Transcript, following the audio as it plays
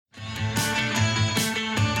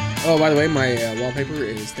Oh, by the way, my wallpaper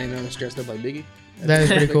is Thanos dressed up like Biggie. That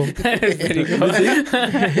is pretty cool. That is pretty cool.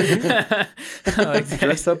 I like that.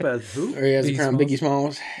 Dressed up as who? Or he has a Biggie crown, Smalls. Biggie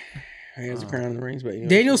Smalls. He has a crown in the rings, but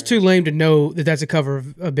Daniel's too lame to know that that's a cover of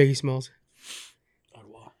Biggie Smalls.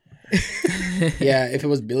 Yeah, if it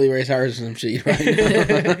was Billy Ray Cyrus or some shit, you'd probably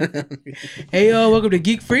know. Hey, welcome to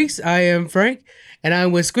Geek Freaks. I am Frank, and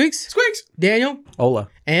I'm with Squeaks, Daniel, Ola.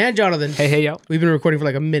 and Jonathan. Hey, yo. We've been recording for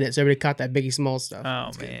like a minute, so everybody caught that Biggie Smalls stuff.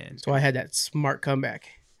 Oh, man. So I had that smart comeback.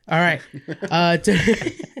 All right.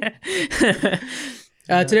 Today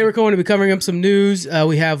we're going to be covering up some news.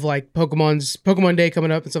 We have like Pokemon Day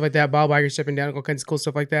coming up and stuff like that. Bob Iger stepping down, all kinds of cool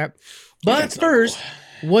stuff like that. But first,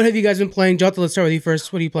 what have you guys been playing? Jonathan, let's start with you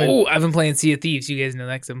first. What are you playing? Oh, I've been playing Sea of Thieves. You guys know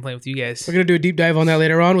that because I've been playing with you guys. We're going to do a deep dive on that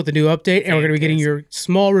later on with the new update, and we're going to be getting your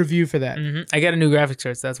small review for that. I got a new graphics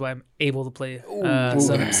card, so that's why I'm able to play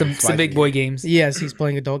some big boy games. Yes, he's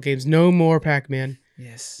playing adult games. No more Pac-Man.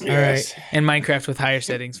 Yes. All right. And Minecraft with higher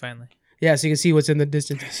settings, finally. Yeah, so you can see what's in the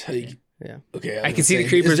distance. Yeah. Okay. I can see the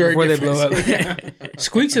creepers before they blow up.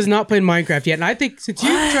 Squeaks has not played Minecraft yet, and I think since you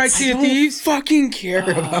tried Sea of Thieves, fucking care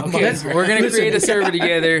about Okay, Minecraft. we're going to create a server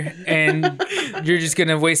together, and you're just going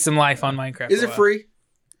to waste some life on Minecraft. Is for a it while. free?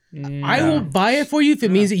 I will buy it for you if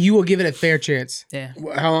it means that you will give it a fair chance. Yeah.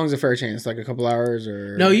 How long is a fair chance? Like a couple hours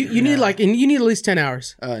or? No, you need you need at least 10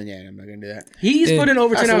 hours. Yeah, I'm not gonna do that. He's Dude, put in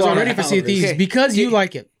over 10 that's a hours lot already of for Sea of hours. Thieves Okay. because you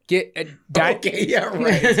like it. Get a Okay, yeah,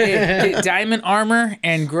 right. get diamond armor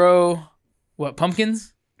and grow,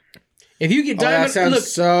 pumpkins? If you get That diamond,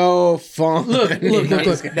 sounds so fun. look.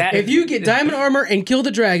 That- If you get diamond armor and kill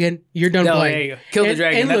the dragon, you're done No, playing. there you go. Kill the And-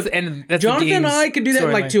 dragon. and That's look, the end. That's Jonathan the and game's I could do that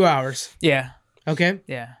in like storyline. 2 hours. Yeah. Okay.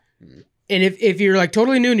 Yeah. And if you're like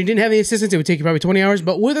totally new and you didn't have any assistance, it would take you probably 20 hours.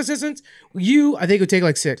 But with assistance, I think it would take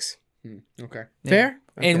like 6. Okay. Fair?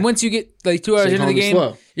 And once you get like 2 hours So you into call the them game,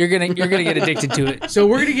 slow. you're gonna get addicted to it. So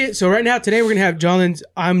right now, today we're gonna have Jonathan's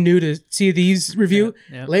I'm new to Sea of Thieves review.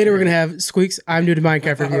 Yeah. Later we're gonna have Squeaks I'm new to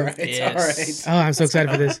Minecraft review. All right. Yes. All right. Oh, I'm so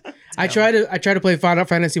excited for this. I try to play Final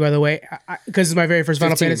Fantasy, by the way, because it's my very first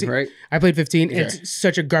Final 15, Fantasy. right? I played 15. Okay. It's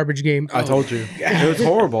such a garbage game. I told you. It was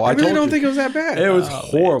horrible. I really told don't you. think it was that bad. It was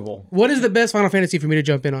horrible. What is the best Final Fantasy for me to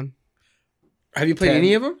jump in on? Have you played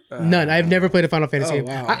any of them? None. I've never played a Final Fantasy game.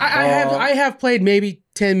 wow. I have played maybe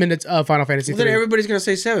 10 minutes of Final Fantasy. Well, then 3. everybody's gonna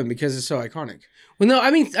say 7 because it's so iconic. Well, no,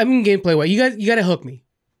 I mean gameplay wise. You gotta hook me.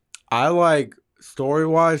 I like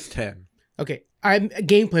story-wise 10. Okay, I'm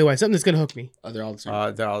gameplay wise something that's gonna hook me. Oh, they're all the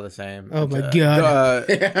same. They're all the same. Oh my God.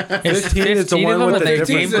 15 is the 15 one of them with the and different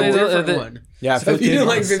they're It's a gameplay. goals. different one. Yeah, So if 15. you didn't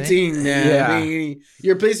like is the 15, Yeah. I mean,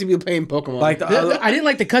 you're basically playing Pokemon. Like the I didn't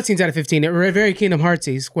like the cutscenes out of 15. It were very Kingdom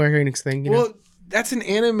Heartsy, Square Enix thing. You know? well, that's an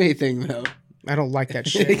anime thing, though. I don't like that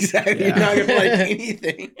shit. Exactly. You're not gonna like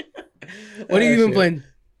anything. What have you been playing?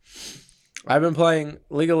 I've been playing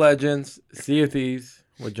League of Legends, Sea of Thieves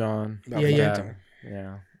with John. Yeah.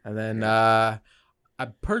 Yeah. And then I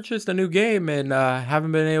purchased a new game and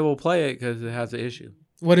haven't been able to play it because it has an issue.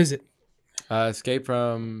 What is it? Escape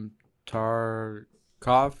from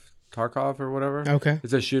Tarkov or whatever. Okay.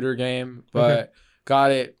 It's a shooter game, but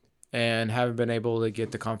got it and haven't been able to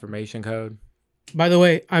get the confirmation code. By the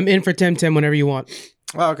way, I'm in for Temtem whenever you want.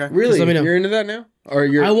 Oh, okay. Really? let me know. You're into that now? Or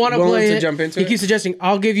you're I want to willing play to it. jump into He it? keeps suggesting.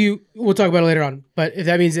 We'll talk about it later on. But if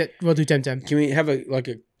that means that we'll do Temtem. Can we have a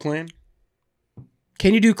clan?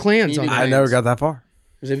 Can you do clans Can on you do that? I never got that far.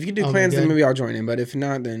 Because if you can do Oh my clans, then God. maybe I'll join in. But if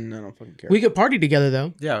not, then I don't fucking care. We could party together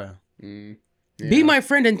though. Yeah. Yeah. Be my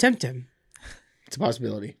friend in Temtem. It's a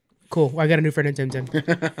possibility. Cool. I got a new friend in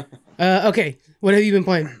Temtem. Okay. What have you been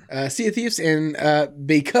playing? Sea of Thieves, and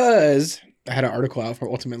because I had an article out for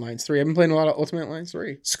Ultimate Alliance 3, I've been playing a lot of Ultimate Alliance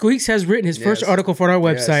 3. Squeaks has written his first Yes. article for our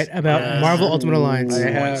website Yes. about Yes. Marvel Ultimate Alliance. I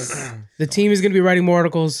have. The team is going to be writing more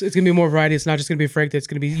articles. It's going to be more variety. It's not just going to be Frank that's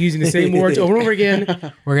going to be using the same words over and over again.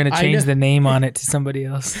 We're gonna I change know. the name on it to somebody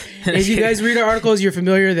else. If you guys read our articles, you're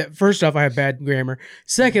familiar that first off, I have bad grammar.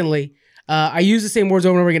 Secondly, I use the same words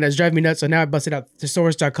over and over again. It's driving me nuts. So now I busted out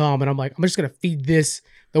thesaurus.com and I'm like, I'm just going to feed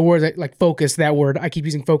the word that, like focus, that word. I keep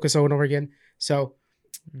using focus over and over again. So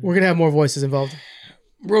we're going to have more voices involved.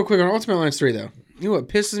 Real quick on Ultimate Alliance 3, though. You know what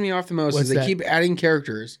pisses me off the most What's is they that? keep adding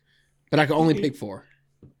characters, but I can only pick 4.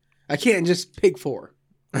 I can't just pick 4.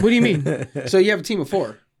 What do you mean? So you have a team of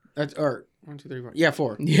 4. That's or 1, 2, 3, 4. Yeah,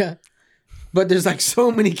 4. Yeah. But there's like so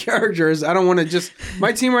many characters. I don't want to just.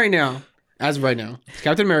 My team right now, as of right now, is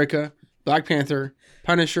Captain America, Black Panther,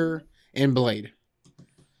 Punisher, and Blade.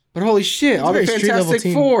 But holy shit, all the very street-level Fantastic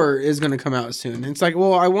team. Four is going to come out soon. It's like,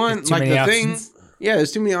 well, I want Too like many the options. thing. Yeah,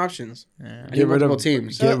 there's too many options. I need Get rid multiple of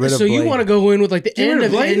teams. Get rid of So you Blade. want to go in with like the Get rid end of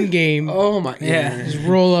of Blade? Endgame. Oh my. Yeah. Just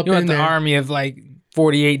roll up You want in the there. army of like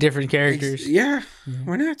 48 different characters. Yeah,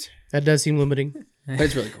 why not? That does seem limiting. But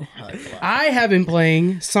it's really cool. I like it a lot. I have been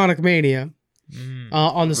playing Sonic Mania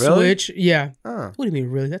on the Really? Switch. Yeah. Oh. What do you mean,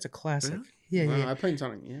 really? That's a classic. Yeah, Wow, yeah. I played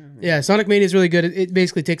Sonic. Yeah. Yeah, Sonic Mania is really good. It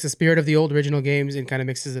basically takes the spirit of the old original games and kind of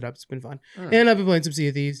mixes it up. It's been fun. Oh. And I've been playing some Sea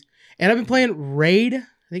of Thieves. And I've been playing Raid. I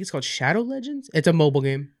think it's called Shadow Legends. It's a mobile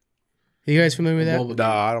game. Are you guys familiar with that? Mobile No, game.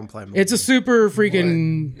 I don't play. It's a super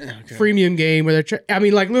freaking Okay. freemium game where I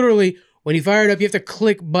mean, like literally, when you fire it up, you have to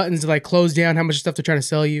click buttons to like close down how much stuff they're trying to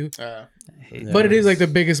sell you. Yeah. But it is like the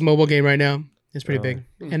biggest mobile game right now. It's pretty big.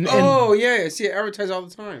 And Oh yeah, I see it advertised all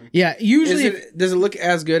the time. yeah, usually Does it look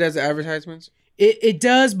as good as the advertisements? it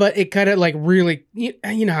does, but it kind of like really, you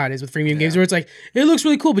know how it is with freemium games where it's like, it looks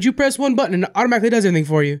really cool, but you press one button and it automatically does everything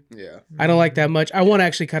for you. Yeah, I don't like that much. I want to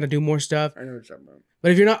actually kind of do more stuff. I know what you're talking about.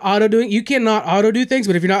 But if you're not auto doing, you cannot auto do things,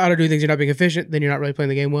 but if you're not auto doing things, you're not being efficient, then you're not really playing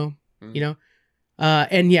the game well, you know?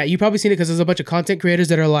 And yeah, you've probably seen it because there's a bunch of content creators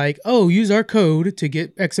that are like, oh, use our code to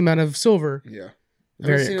get X amount of silver. Yeah,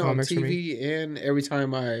 Very I've seen it on comics for me. TV, and every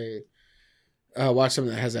time I watch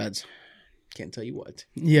something that has ads, can't tell you what.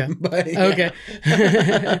 Yeah. But yeah. Okay.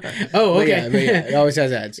 Oh, But okay. yeah, it always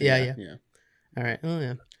has ads. Yeah. All right. Oh,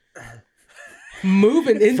 yeah.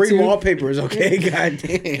 Moving into Free wallpaper is okay. God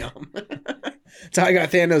damn. That's how I got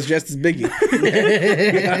Thanos just as Biggie.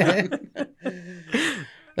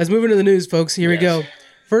 Let's move into the news, folks. Here we go.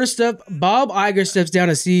 First up, Bob Iger steps down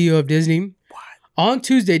as CEO of Disney. On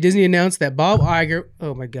Tuesday, Disney announced that Bob Iger.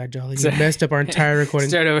 Oh my God, Jolly, you messed up our entire recording.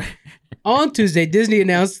 Start over. On Tuesday, Disney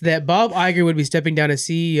announced that Bob Iger would be stepping down as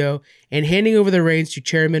CEO and handing over the reins to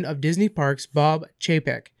Chairman of Disney Parks, Bob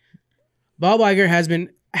Chapek. Bob Iger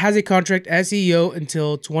has a contract as CEO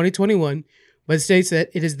until 2021, but states that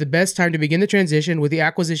it is the best time to begin the transition with the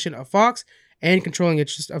acquisition of Fox and controlling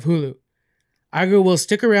interest of Hulu. Iger will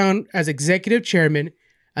stick around as executive chairman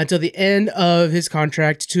until the end of his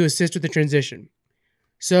contract to assist with the transition.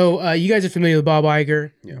 So you guys are familiar with Bob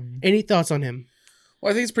Iger. Yeah. Any thoughts on him?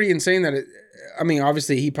 Well, I think it's pretty insane that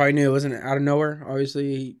obviously he probably knew it wasn't out of nowhere.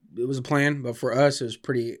 Obviously it was a plan, but for us it was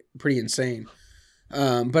pretty insane.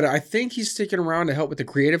 But I think he's sticking around to help with the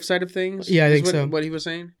creative side of things. Yeah, I is think so. What he was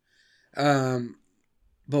saying.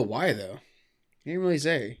 But why though? He didn't really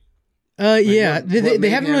say. Yeah, what they made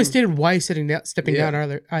haven't really him- stated why he's stepping Yeah.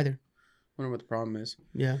 down either. Wonder what the problem is.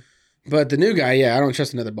 Yeah. But the new guy, I don't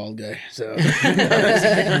trust another bald guy. So,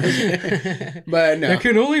 but no, There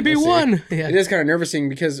can only be We'll see. one. Yeah. it is kind of nervousing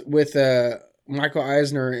because with Michael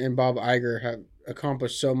Eisner and Bob Iger have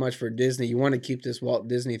accomplished so much for Disney. You want to keep this Walt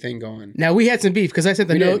Disney thing going. Now we had some beef because I sent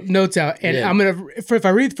the We did. notes out, and did. I'm gonna. If I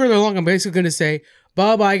read further along, I'm basically gonna say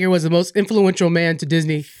Bob Iger was the most influential man to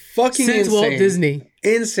Disney Fucking since insane. Walt Disney.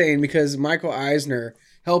 Insane because Michael Eisner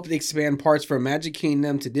helped expand parts from Magic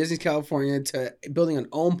Kingdom to Disney California to building an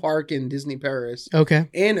own park in Disney Paris Okay,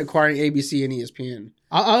 and acquiring ABC and ESPN.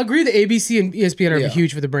 I'll agree that ABC and ESPN are Yeah.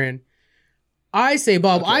 huge for the brand. I say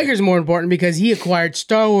Bob Okay. Iger's more important because he acquired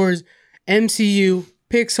Star Wars, MCU,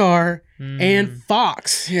 Pixar, and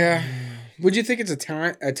Fox. Yeah. Would you think it's a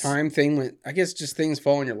time thing when I guess just things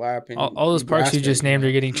fall in your lap and All those parks grasp you it, just named know?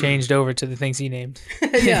 are getting changed over to the things he named.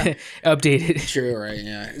 Yeah. Updated. True, right?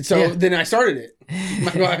 Yeah. So Yeah. then I started it.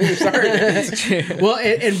 Michael Eisner started it. Well,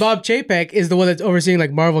 and Bob Chapek is the one that's overseeing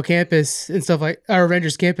like Marvel Campus and stuff like, or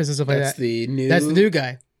Avengers Campus and stuff like That's that. the new. That's the new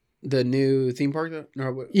guy. The new theme park. Though?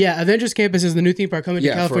 No, what? Yeah, Avengers Campus is the new theme park coming to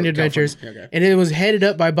Yeah, for California Adventures, California. Okay. and it was headed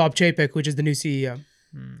up by Bob Chapek, which is the new CEO.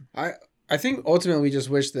 I think ultimately we just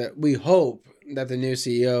wish that we hope that the new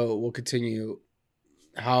CEO will continue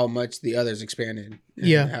how much the others expanded. And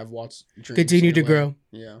Yeah. have Walt's dreams Continue in to a way. grow.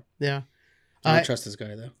 Yeah, Yeah. I don't Uh, trust this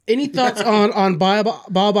guy though. Any thoughts on Bob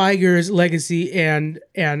Iger's legacy and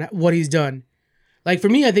what he's done? Like for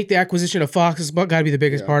me, I think the acquisition of Fox has got to be the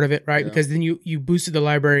biggest Yeah. part of it, right? Yeah. Because then you boosted the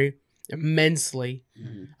library immensely.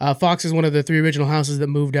 Mhm. Fox is one of the 3 original houses that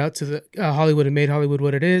moved out to the Hollywood and made Hollywood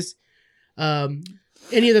what it is.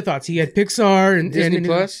 Any other thoughts? He had Pixar and Disney and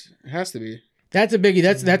Plus it has to be. That's a biggie.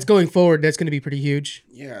 That's going forward. That's going to be pretty huge.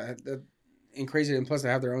 Yeah, and crazy. And plus, they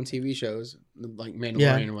have their own TV shows like Mandalorian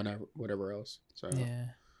Yeah. and whatever else. So Yeah.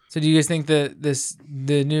 So do you guys think that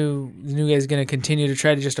the new guy is going to continue to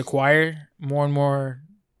try to just acquire more and more,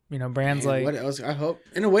 brands Man, like what else? I hope.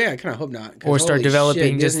 In a way, I kind of hope not. 'Cause Or start holy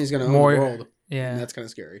developing shit, just Disney's gonna more- own the world. yeah. And that's kind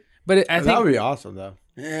of scary. But I that think would be awesome, though.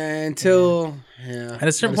 Until yeah, at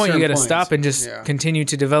a certain point you got to stop and just yeah. continue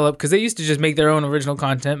to develop because they used to just make their own original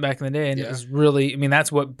content back in the day, and it Yeah. was really,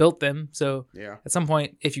 that's what built them. So Yeah, at some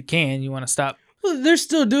point, if you can, you want to stop. Well, they're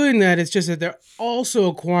still doing that. It's just that they're also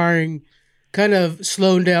acquiring kind of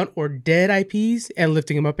slowed down or dead IPs and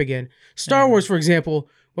lifting them up again. Star Wars, for example,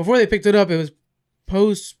 before they picked it up, it was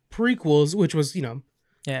post prequels, which was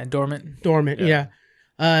Yeah, dormant. dormant. Yeah.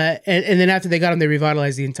 And then after they got them, they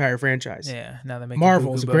revitalized the entire franchise. Yeah, now they're making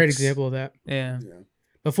Marvel is a Boo great books. example of that. Yeah.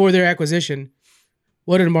 Before their acquisition,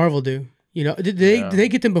 what did Marvel do? Did they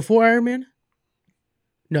get them before Iron Man?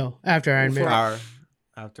 No, after Iron Man.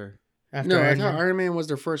 After. After No, I Iron thought Man. Iron Man was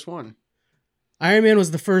their first one. Iron Man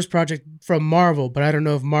was the first project from Marvel, but I don't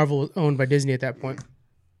know if Marvel was owned by Disney at that point.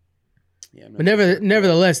 Yeah, I'm not But sure.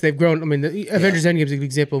 nevertheless, they've grown. I mean, the Avengers Endgame is an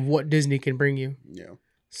example of what Disney can bring you. Yeah.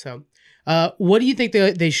 So, what do you think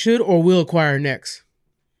they should or will acquire next?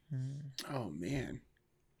 Oh man.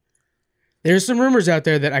 There's some rumors out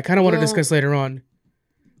there that I kind of want to Well- discuss later on.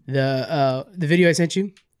 The video I sent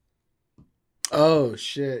you. Oh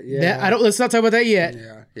shit. Yeah. Let's not talk about that yet.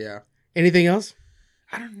 Yeah. Yeah. Anything else?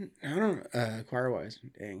 I don't. Choir wise.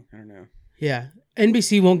 Dang. I don't know. Yeah.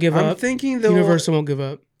 NBC won't give I'm up. thinking though. Universal won't give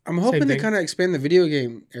up. I'm hoping Same they thing. kind of expand the video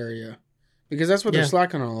game area because that's what Yeah. they're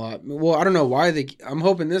slacking on a lot. Well, I don't know why I'm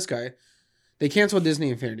hoping this guy. They canceled Disney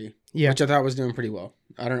Infinity, Yeah. which I thought was doing pretty well.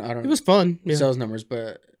 I don't. It was fun. Yeah. sales numbers,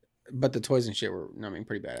 but the toys and shit were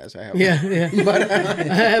pretty badass. I have. Yeah. Yeah. But I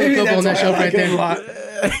have a couple on that shelf right there.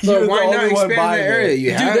 But why not expand the area?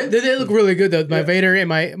 You have Dude, they look really good though. My Vader and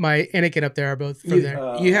my Anakin up there are both from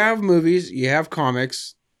there. you have movies, you have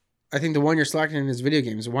comics. I think the one you're slacking in is video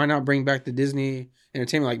games. Why not bring back the Disney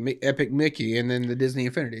Entertainment like Epic Mickey and then the Disney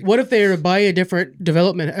Infinity? What if they were to buy a different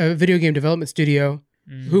video game development studio?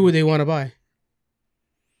 Who would they want to buy?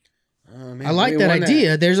 Man, I like maybe that one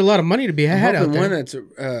idea. There's a lot of money to be I'm had out hoping there. one that's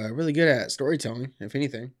really good at storytelling, if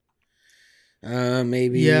anything.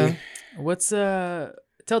 Maybe. Yeah. What's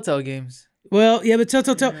Telltale Games? Well, yeah, but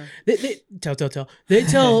Telltale. They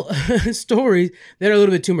tell stories that are a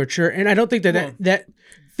little bit too mature, and I don't think that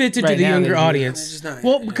fits into Right the now younger they do. audience. It's just not-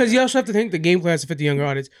 Well, because you also have to think the gameplay has to fit the younger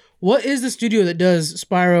audience. What is the studio that does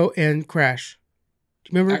Spyro and Crash?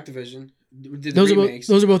 Do you remember? Activision did the Those remakes.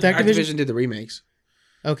 are both Activision. Activision did the remakes.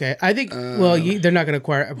 Okay, I think. They're not going to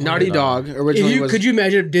acquire. Naughty Dog originally was. Could you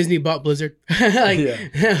imagine if Disney bought Blizzard? Like,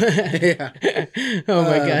 Yeah. Oh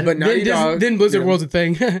my god! but Naughty Dog- then Blizzard yeah. World's a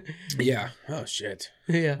thing. Yeah. Oh shit.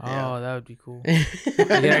 Yeah. Oh, that would be cool. Now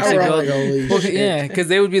actually we're all build- like, holy Well, shit. yeah, because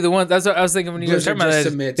they would be the ones. That's what I was thinking when you were Blizzard talking about just that.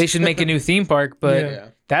 submits. They should make a new theme park, but Yeah.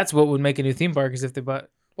 that's what would make a new theme park is if they bought.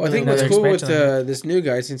 Well, I think another what's cool with expansion. this new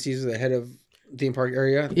guy, since he's the head of theme park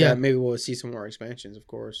area, Yeah. that maybe we'll see some more expansions, of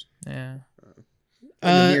course, Yeah. in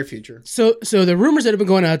the near future. So the rumors that have been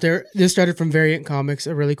going out there, this started from Variant Comics,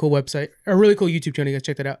 a really cool website, a really cool YouTube channel. You guys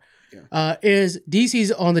check that out. Yeah. Is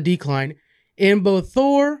DC's on the decline in both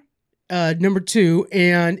Thor #2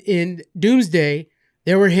 and in Doomsday.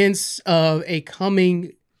 There were hints of a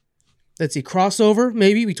coming, crossover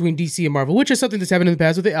maybe between DC and Marvel, which is something that's happened in the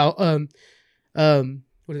past with the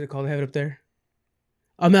what is it called? I have it up there.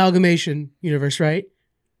 Amalgamation universe, right?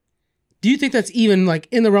 Do you think that's even like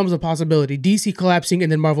in the realms of possibility? DC collapsing and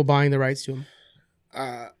then Marvel buying the rights to them.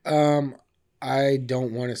 I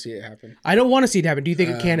don't want to see it happen. I don't want to see it happen. Do you think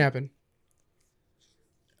it can happen?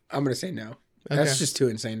 I'm gonna say no. Okay. That's just too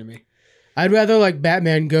insane to me. I'd rather like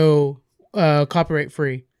Batman go copyright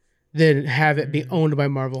free than have it be owned by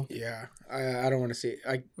Marvel. Yeah, I don't want to see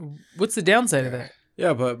it. What's the downside of that?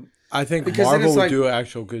 Yeah, but I think Because then Marvel it's would like- do an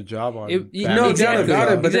actual good job on It- you- Batman. no, exactly. exactly.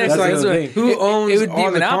 Got it, but then it's Exactly. like, That's what- who it owns would be all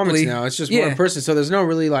the monopoly. comics now? It's just Yeah. one person, so there's no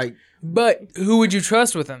really like. But who would you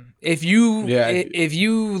trust with them? If you if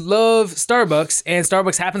you love Starbucks and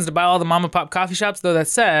Starbucks happens to buy all the mom and pop coffee shops, though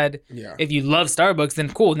that's sad. Yeah. If you love Starbucks, then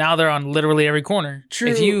cool. Now they're on literally every corner. True.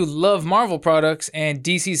 If you love Marvel products and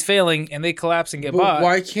DC's failing and they collapse and get But bought,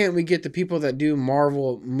 why can't we get the people that do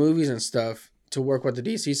Marvel movies and stuff to work with the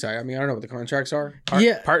DC side? I mean, I don't know what the contracts are,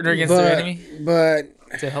 partner against but their enemy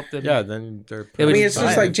but to help them? Yeah, then they're. They I would mean, just it's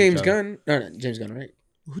just buy like James Gunn. No, James Gunn, right?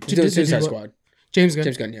 He's doing Suicide Squad. James Gunn.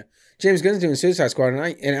 James Gunn, yeah. James Gunn's doing Suicide Squad,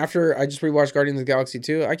 and after I just rewatched Guardians of the Galaxy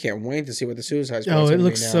 2, I can't wait to see what the Suicide Squad. Oh, it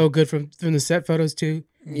looks so good from the set photos too.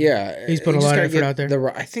 Yeah, He's putting you a lot just of gotta effort get out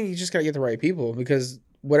there. I think you just got to get the right people because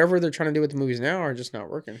whatever they're trying to do with the movies now are just not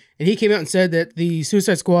working. And he came out and said that the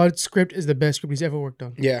Suicide Squad script is the best script he's ever worked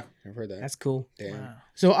on. Yeah, I've heard that. That's cool. Damn. Wow.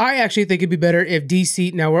 So I actually think it'd be better if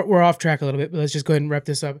DC. Now we're off track a little bit, but let's just go ahead and wrap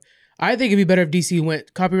this up. I think it'd be better if DC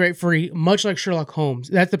went copyright free, much like Sherlock Holmes.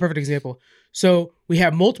 That's the perfect example. So we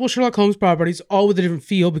have multiple Sherlock Holmes properties, all with a different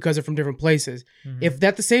feel because they're from different places. If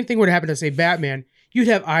that the same thing were to happen to say Batman, you'd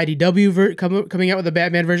have IDW coming out with a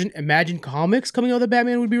Batman version. Imagine Comics coming out with a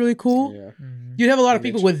Batman would be really cool. Yeah. You'd have a lot of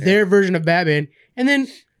people with their version of Batman, and then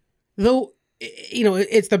though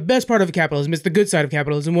it's the best part of capitalism, it's the good side of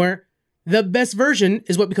capitalism where the best version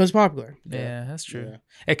is what becomes popular. Yeah, that's true. Yeah.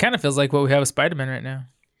 It kind of feels like what we have with Spider-Man right now.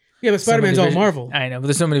 Yeah, but Spider-Man's all Marvel. I know, but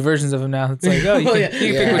there's so many versions of him now. It's like, oh, you can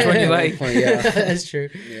pick which one you like. Yeah. That's true.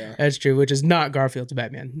 Yeah. That's true. Which is not Garfield's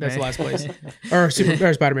Batman. That's the last place. Or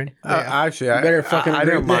Spider-Man. Actually, I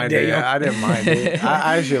didn't mind it. I didn't mind it.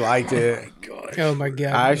 I actually liked it. Oh my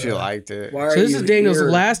god. I actually liked it. So this is Daniel's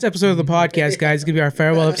last episode of the podcast, guys. It's gonna be our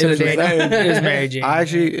farewell episode of Daniel. It was Mary Jane. I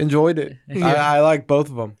actually enjoyed it. I like both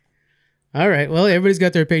of them. All right. Well, everybody's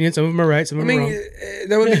got their opinion. Some of them are right. Some of them are wrong.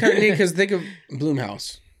 That would be kind of neat because think of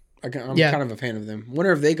Blumhouse. I'm kind of a fan of them.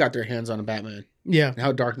 Wonder if they got their hands on a Batman. Yeah. And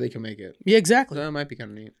how dark they can make it. Yeah, exactly. So that might be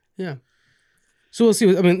kind of neat. Yeah. So we'll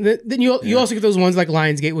see. I mean, then you also get those ones like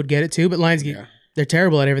Lionsgate would get it too, but Lionsgate, they're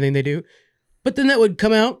terrible at everything they do. But then that would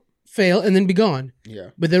come out, fail, and then be gone.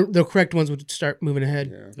 Yeah. But the correct ones would start moving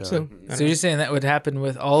ahead. Yeah. So you're saying that would happen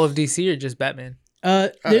with all of DC or just Batman?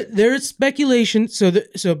 There is speculation. So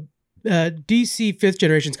DC 5th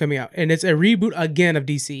generation's coming out, and it's a reboot again of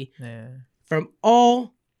DC. Yeah. From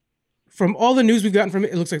all the news we've gotten from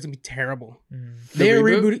it, it looks like it's gonna be terrible. They are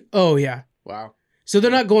rebooting. Oh yeah. Wow. So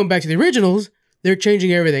they're not going back to the originals. They're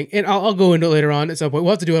changing everything, and I'll go into it later on at some point.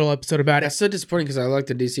 We'll have to do a whole episode about That's it. so disappointing because I like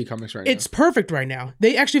the DC comics right now. It's perfect right now.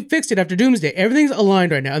 They actually fixed it after Doomsday. Everything's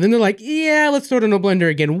aligned right now, and then they're like, "Yeah, let's throw it in a blender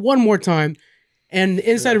again one more time." And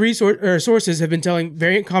inside sources have been telling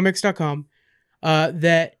VariantComics.com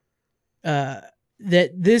that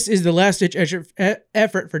this is the last-ditch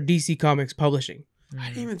effort for DC Comics publishing. I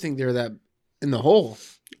didn't even think they were that in the hole.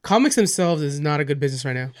 Comics themselves is not a good business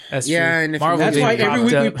right now. That's true. And That's why every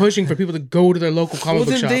week we're pushing for people to go to their local comic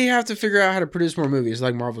book shop. They have to figure out how to produce more movies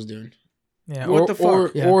like Marvel's doing. Yeah, what the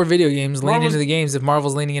fuck? Or video games. Lean into the games if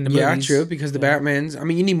Marvel's leaning into movies. Yeah, true. Because the Batman's. I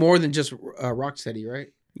mean, you need more than just Rocksteady, right?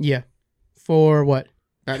 Yeah. For what?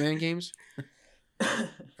 Batman games.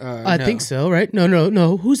 I think so. Right?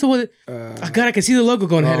 No. Who's the one? That, God, I can see the logo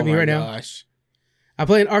going ahead of me right now. I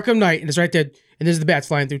play an Arkham Knight, and it's right there, and there's the bats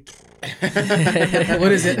flying through.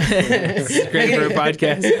 What is it? It's great for a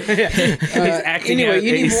podcast. Anyway,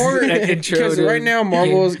 you need more because right now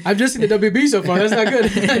Marvel's. I'm just in the WB so far. That's not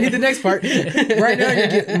good. I need the next part. Right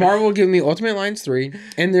now, Marvel giving me Ultimate Alliance 3,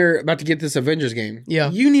 and they're about to get this Avengers game. Yeah,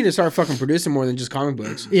 you need to start fucking producing more than just comic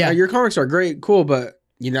books. Yeah, your comics are great, cool, but.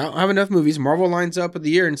 You don't have enough movies. Marvel lines up at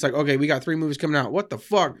the year, and it's like, okay, we got 3 movies coming out. What the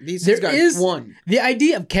fuck? DC's got one. The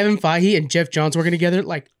idea of Kevin Feige and Jeff Johns working together,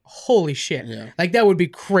 like, holy shit. Yeah. Like, that would be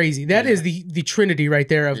crazy. That is the trinity right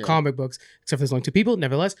there of comic books, except there's only 2 people,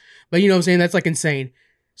 nevertheless. But you know what I'm saying? That's, like, insane.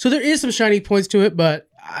 So there is some shiny points to it, but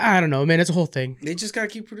I don't know, man. It's a whole thing. They just got to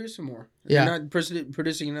keep producing more. Yeah. They're not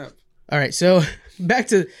producing enough. All right, so back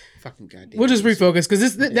to... Fucking goddamn. We'll just refocus,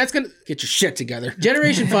 because that's going to... Get your shit together.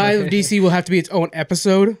 Generation 5 of DC will have to be its own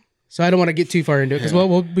episode. So I don't want to get too far into it because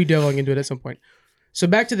we'll be delving into it at some point. So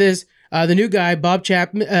back to this, the new guy, Bob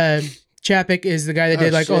Chapek, is the guy that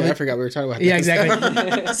did all the. I forgot we were talking about. Yeah,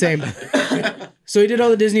 exactly. Same. So he did all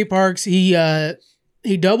the Disney parks. He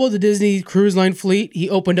doubled the Disney Cruise Line fleet. He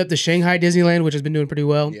opened up the Shanghai Disneyland, which has been doing pretty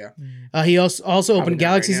well. Yeah. He also opened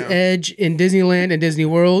Galaxy's Edge in Disneyland and Disney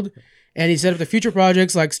World, and he set up the future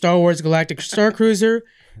projects like Star Wars Galactic Star Cruiser,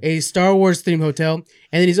 a Star Wars themed hotel,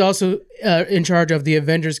 and then he's also in charge of the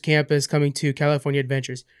Avengers campus coming to California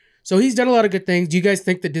Adventures. So he's done a lot of good things. Do you guys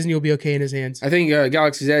think that Disney will be okay in his hands? I think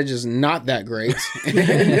Galaxy's Edge is not that great,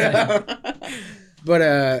 but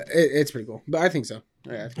it's pretty cool. But I think so.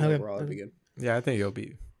 Yeah, I think overall it'll be good. Yeah, I think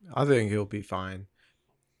he'll be fine.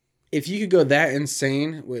 If you could go that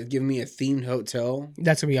insane with giving me a themed hotel,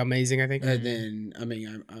 that's gonna be amazing. I think. Then I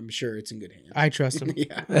mean, I'm sure it's in good hands. I trust him.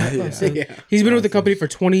 Yeah. He's been with the company for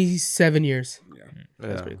 27 years. Yeah,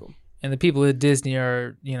 that's pretty cool. And the people at Disney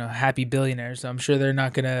are, happy billionaires, so I'm sure they're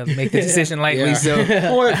not gonna make the decision lightly. Yeah.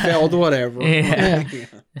 So, or it failed, whatever. Yeah.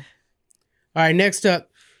 All right, next up,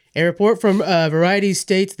 a report from Variety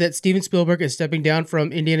states that Steven Spielberg is stepping down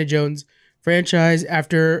from Indiana Jones franchise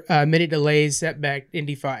after many delays set back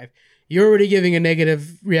Indy 5. You're already giving a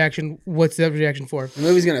negative reaction. What's that reaction for? The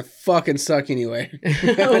movie's gonna fucking suck anyway.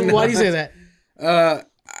 Why do you say that?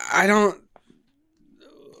 I don't.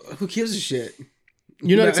 Who gives a shit?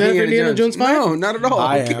 You're not excited for Indiana Jones 5? No, not at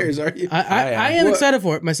all. Who cares? Are you? I am excited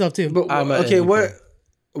for it myself too. But okay, what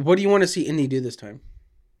do you want to see Indy do this time?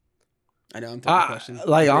 I know I'm taking questions.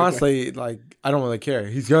 Honestly, I don't really care.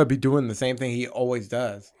 He's gonna be doing the same thing he always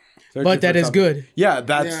does. But that is good. Yeah,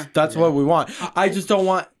 that's what we want. I just don't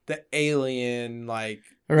want the alien Right.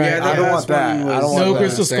 Yeah, I don't want that. I don't want no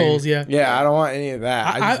crystal skulls. Yeah. Yeah, I don't want any of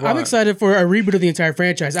that. I'm excited for a reboot of the entire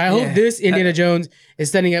franchise. I hope this Indiana Jones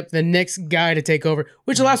is setting up the next guy to take over.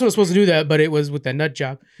 Which the last one was supposed to do that, but it was with that nut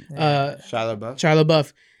job, Shia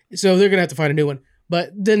LaBeouf. So they're gonna have to find a new one.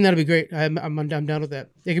 But then that'll be great. I'm down with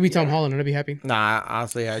that. It could be Tom Holland, and I'd be happy. Nah,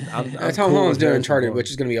 honestly, I'm Tom cool Holland's with doing Harrison Uncharted, Ford. which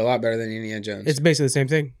is going to be a lot better than Indiana Jones. It's basically the same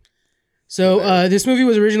thing. So this movie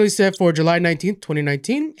was originally set for July 19th,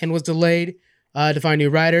 2019, and was delayed to find new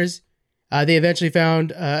writers. They eventually found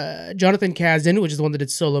Jonathan Kasdan, which is the one that did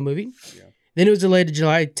Solo movie. Yeah. Then it was delayed to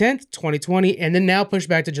July 10th, 2020, and then now pushed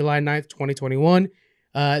back to July 9th, 2021.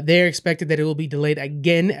 They're expected that it will be delayed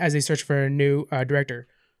again as they search for a new director.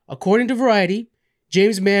 According to Variety,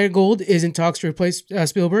 James Mangold is in talks to replace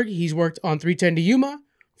Spielberg. He's worked on 3:10 to Yuma,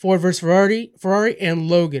 Ford vs. Ferrari, and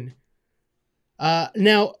Logan.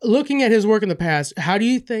 Now, looking at his work in the past, how do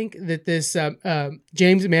you think that this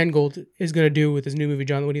James Mangold is going to do with his new movie,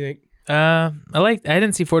 John? What do you think? I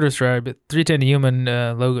didn't see Ford vs. Ferrari, but 3:10 to Yuma and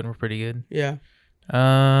Logan were pretty good. Yeah.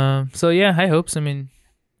 So yeah, high hopes. I mean,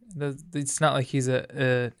 it's not like he's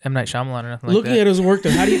a M. Night Shyamalan or nothing like Looking that. at his work,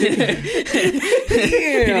 though, how do you think? He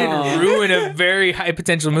didn't ruin a very high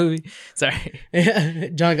potential movie. Sorry.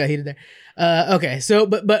 John got heated there. Okay, so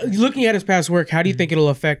but looking at his past work, how do you think it'll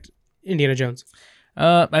affect Indiana Jones?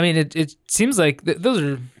 I mean, it seems like those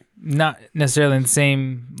are not necessarily in the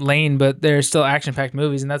same lane, but they're still action-packed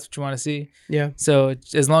movies, and that's what you want to see. Yeah. So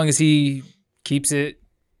as long as he keeps it,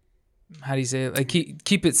 how do you say it? Like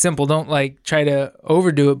keep it simple. Don't like try to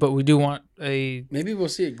overdo it, but we do want a. Maybe we'll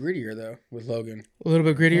see it grittier though with Logan. A little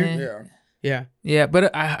bit grittier. Yeah. Yeah. Yeah,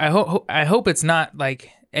 but I hope it's not like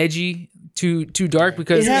edgy, too dark,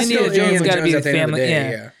 because It has Indiana to- Jones got to be the at the end of the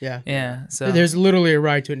family. day, Yeah. So There's literally a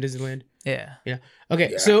ride to it in Disneyland. yeah. Yeah.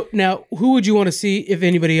 Okay, so now who would you want to see if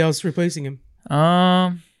anybody else replacing him?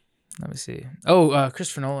 Let me see. Oh,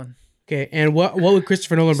 Christopher Nolan. Okay, and what would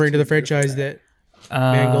Christopher Nolan bring to the franchise that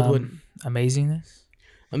Mangold would? Amazingness.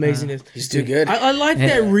 Amazingness. He's too good. I like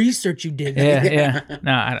that research you did. Yeah.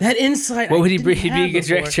 No, I don't. That insight. What would he I bring? didn't He'd be a have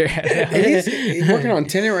good before. director. And he's working on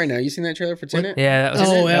Tenet right now. You seen that trailer for Tenet? Yeah,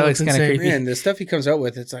 that looks kind of insane. creepy. Man, the stuff he comes out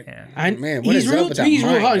with, it's like, man, what he's is real, up with that he's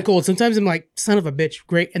real mind? hot and cold. Sometimes I'm like, son of a bitch,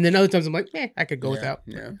 great, and then other times I'm like, I could go without.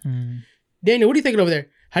 Yeah. Daniel, what are you thinking over there?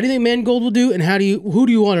 How do you think Mangold will do, and who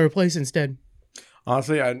do you want to replace instead?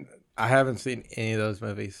 Honestly, I haven't seen any of those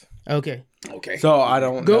movies, Okay, so I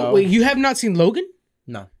don't know. Wait, you have not seen Logan?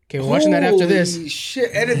 No. Okay, we're watching that after this. Holy shit!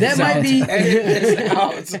 Edit That this might out. be- Edit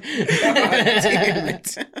this out. God damn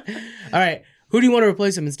it. All right, who do you want to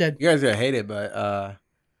replace him instead? You guys are gonna hate it, but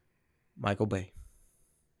Michael Bay.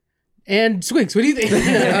 And Swinks, what do you think?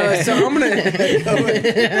 So I'm gonna go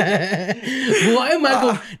with, Why,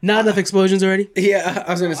 Michael? Not enough explosions already? yeah.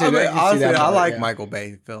 I was gonna say I mean, that. You see honestly, that I part, like yeah. Michael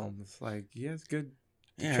Bay films. Like he has good.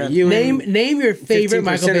 Yeah, you Name and your favorite 15%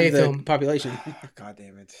 Michael Bay of the film. population. God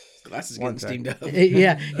damn it! Glasses One getting steamed up.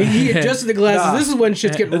 Yeah, he adjusted the glasses. Nah. This is when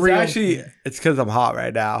shit's getting real. It's because I'm hot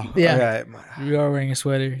right now. Yeah. Okay. You are wearing a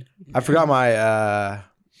sweater. I forgot my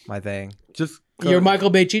my thing. Just Your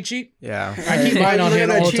Michael Bay cheat sheet? Yeah. I keep mine on Look at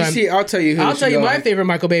hand that all the cheat time. sheet. I'll tell you who. I'll should tell you go my on. favorite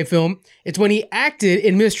Michael Bay film. It's when he acted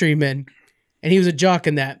in Mystery Men, and he was a jock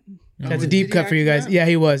in that. That's a deep Did he cut for act you in guys. that? Yeah,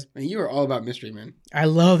 he was. Man, you are all about mystery, man. I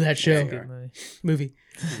love that show. Movie.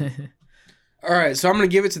 All right, so I'm gonna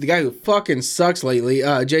give it to the guy who fucking sucks lately,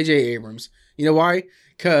 J.J. Abrams. You know why?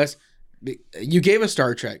 Because you gave us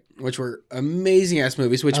Star Trek, which were amazing ass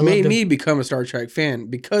movies, which I made loved me become a Star Trek fan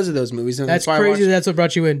because of those movies. And That's why I crazy. watched- That's what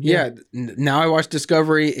brought you in. yeah. Now I watch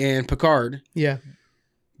Discovery and Picard, Yeah.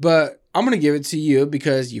 but I'm gonna give it to you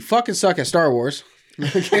because you fucking suck at Star Wars.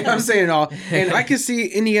 Okay, I'm saying it all, and I can see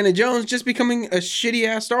Indiana Jones just becoming a shitty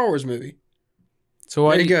ass Star Wars movie. So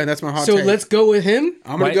why There do you you go. That's my hot So take. let's go with him.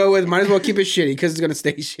 I'm gonna Why- go with. Might as well keep it shitty because it's gonna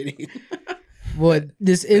stay shitty. What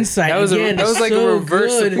this insight That was again? that was is like so a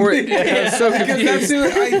reverse good. support. I was so Because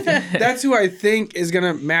confused. that's who I think is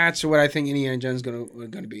gonna match what I think Indiana Jones is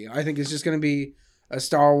gonna be. I think it's just gonna be a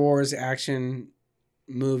Star Wars action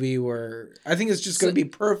movie where I think it's just gonna be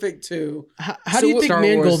perfect to How do you think Star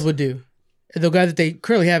Mangold Wars- would do? The guy that they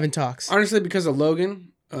currently have in talks. honestly because of Logan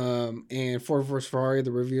and Ford vs Ferrari,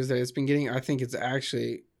 the reviews that it's been getting. I think it's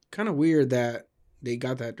actually kind of weird that they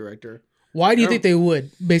got that director. Why do you think they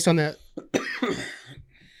would, based on that?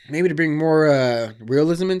 Maybe to bring more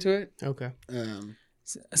realism into it. Okay.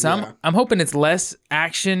 So Yeah. I'm hoping it's less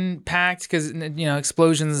action packed because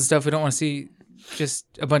explosions and stuff. We don't want to see just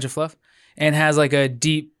a bunch of fluff, and has like a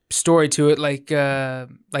deep story to it, like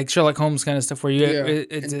Sherlock Holmes kind of stuff where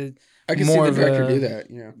it's a I can see more the of director a- do that.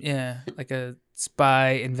 Yeah. yeah, like a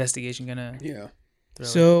spy investigation kind of. Yeah.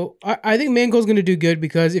 So I think Mangold's going to do good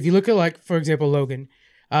because if you look at, like, for example, Logan,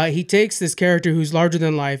 he takes this character who's larger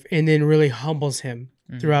than life and then really humbles him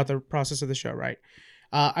throughout the process of the show, right?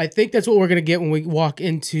 I think that's what we're going to get when we walk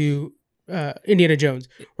into Indiana Jones.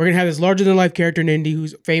 We're gonna have this larger than life character in Indy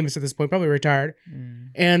who's famous at this point, probably retired.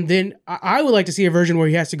 And then I would like to see a version where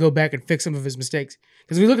he has to go back and fix some of his mistakes.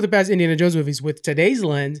 Because we look at the past Indiana Jones movies with today's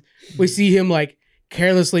lens, we see him like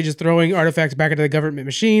carelessly just throwing artifacts back into the government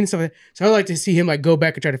machine. So I'd like to see him like go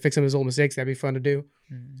back and try to fix some of his old mistakes. That'd be fun to do.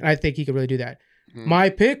 And I think he could really do that. My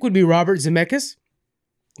pick would be Robert Zemeckis.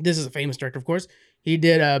 This is a famous director, of course. He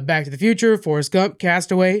did Back to the Future, Forrest Gump,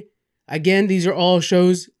 Castaway. Again, these are all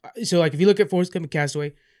shows. So like if you look at Forrest Gump and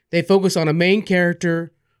Castaway, they focus on a main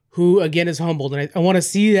character who, again, is humbled. And I want to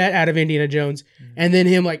see that out of Indiana Jones. And then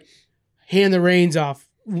him like hand the reins off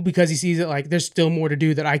because he sees it like there's still more to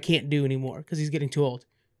do that I can't do anymore because he's getting too old.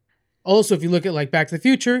 Also, if you look at like Back to the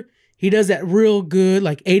Future, he does that real good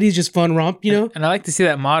like 80s just fun romp, you know? And I like to see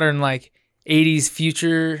that modern like 80s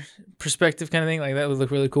future perspective kind of thing. Like that would look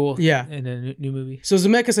really cool. Yeah. In a new movie. So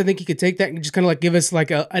Zemeckis, I think he could take that and just kind of like give us like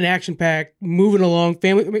an action pack, moving along,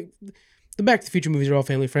 family. I mean, the Back to the Future movies are all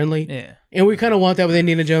family friendly. Yeah. And we kind of want that with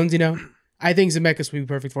Indiana Jones, you know? I think Zemeckis would be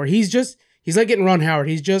perfect for it. He's like getting Ron Howard.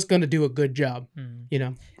 He's just going to do a good job, you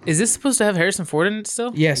know? Is this supposed to have Harrison Ford in it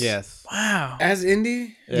still? Yes. Yes. Wow. As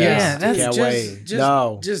Indy? Yeah, that's Can't wait.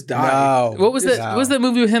 Just die. No. What was that? No. What was that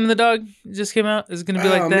movie with him and the dog? It just came out. Is it going to be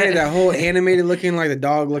like that? Man, that whole animated looking like the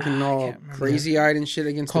dog looking all can't remember. crazy eyed and shit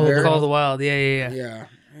against Call the of bear. Call of the Wild. Yeah. Yeah.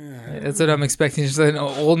 That's what I'm expecting. Just like an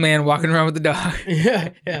old man walking around with the dog. Yeah.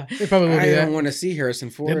 They probably will I do don't that. want to see Harrison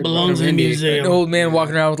Ford. It belongs in a An museum. old man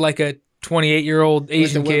walking around with like a 28-year-old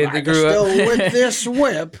Asian kid that grew still up. with this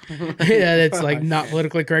whip. Yeah, that's like not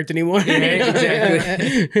politically correct anymore. Yeah,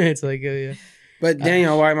 exactly. It's like, yeah. But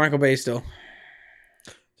Daniel, why Michael Bay still?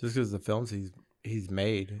 Just because the films he's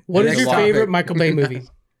made. What is Next your topic. favorite Michael Bay movie?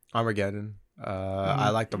 Armageddon. I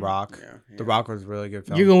like The Rock. Yeah. The Rock was a really good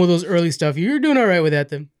film. You're going with those early stuff. You're doing all right with that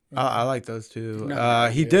then. I like those two. No,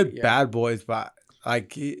 He yeah, did yeah. Bad Boys, but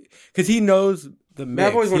like because he knows the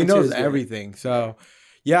mix. Boys 1 He and 2 knows is good. everything. So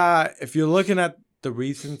yeah, if you're looking at the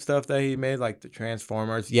recent stuff that he made, like the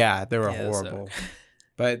Transformers, yeah, they were Yeah, those horrible.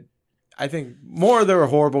 But I think more they were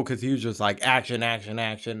horrible because he was just like action,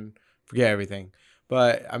 forget everything.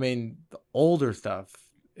 But I mean, the older stuff,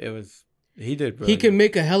 he did. Really He can good.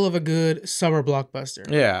 make a hell of a good summer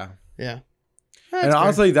blockbuster. Yeah, Yeah. and That's fair.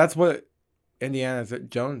 honestly, that's what Indiana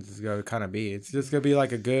Jones is going to kind of be. It's just going to be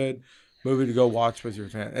like a good movie to go watch with your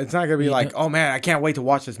friend. It's not going to be You like, know- oh man, I can't wait to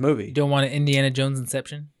watch this movie. You don't want an Indiana Jones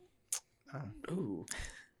Inception? Ooh.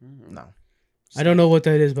 No. I don't know what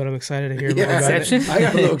that is, but I'm excited to hear more Yeah. about it. Inception? I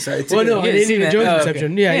got a little excited too. Well, no, You haven't seen Indiana that? Jones Oh, okay.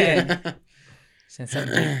 Inception. Yeah. Since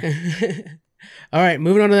I'm- All right,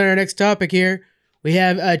 moving on to our next topic here. We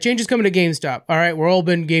have changes coming to GameStop. All right, we're all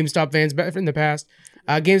been GameStop fans in the past.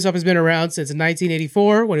 GameStop has been around since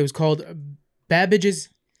 1984 when it was called Babbage's.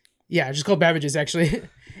 Yeah, just called Babbage's actually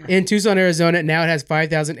in Tucson, Arizona. Now it has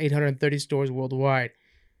 5,830 stores worldwide.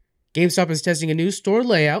 GameStop is testing a new store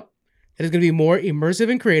layout that is going to be more immersive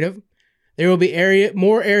and creative. There will be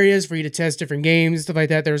more areas for you to test different games and stuff like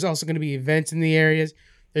that. There's also going to be events in the areas.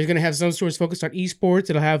 There's going to have some stores focused on esports.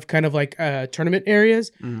 It'll have kind of like tournament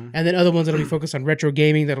areas. Mhm. And then other ones that'll be focused on retro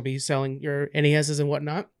gaming that'll be selling your NESs and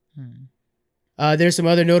whatnot. There's some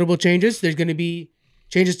other notable changes. There's going to be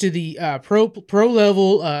changes to the pro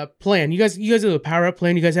level plan. You guys have the power up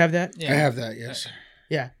plan. You guys have that? I have that, yes.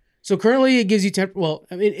 Yeah. So currently it gives you 10. Well,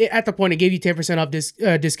 I mean, at the point it gave you 10% off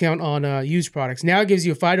discount on used products. Now it gives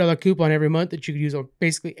you a $5 coupon every month that you can use on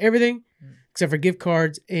basically everything except for gift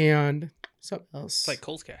cards and something else. It's like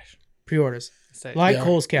Kohl's Cash. Pre-orders. It's like- Like Yeah.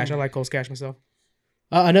 Kohl's Cash. I like Kohl's Cash myself.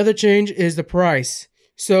 Another change is the price.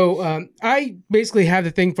 So I basically have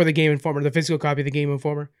the thing for the Game Informer, the physical copy of the Game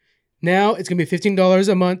Informer. Now it's going to be $15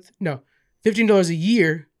 a month. No, $15 a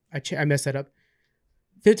year. I messed that up.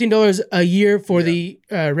 $15 a year for the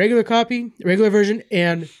regular version,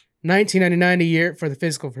 and $19.99 a year for the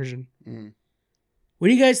physical version. Mm. What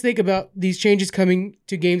do you guys think about these changes coming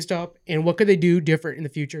to GameStop, and what could they do different in the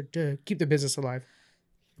future to keep the business alive?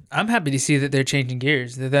 I'm happy to see that they're changing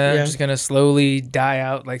gears. That they're Yeah. just gonna slowly die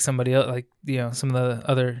out like somebody else, like some of the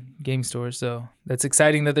other game stores. So that's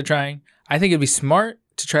exciting that they're trying. I think it'd be smart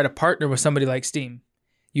to try to partner with somebody like Steam.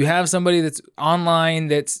 You have somebody that's online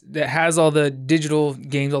that has all the digital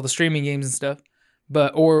games, all the streaming games and stuff,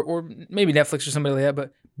 but or maybe Netflix or somebody like that.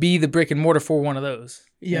 But be the brick and mortar for one of those.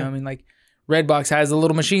 You know Yeah. what I mean, like Redbox has the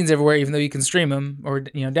little machines everywhere, even though you can stream them or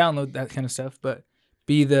download that kind of stuff. But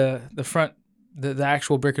be the front. The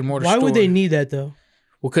actual brick and mortar. Why would store. they need that though?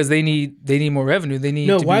 Well, because they need more revenue. They need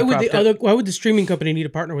No, to why be would propped up. why would the streaming company need to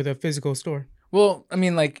partner with a physical store? Well, I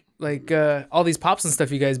mean, like all these pops and stuff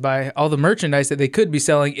you guys buy, all the merchandise that they could be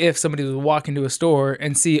selling if somebody was to walk into a store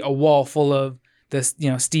and see a wall full of this,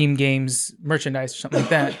 Steam games merchandise or something like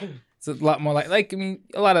that. It's a lot more like I mean,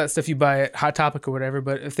 a lot of that stuff you buy at Hot Topic or whatever.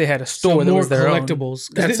 But if they had a So store that more was their own,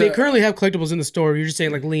 collectibles. 'Cause they currently have collectibles in the store. You're just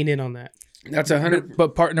saying like lean in on that. That's 100.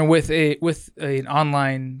 but partner with an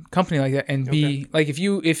online company like that, and be like if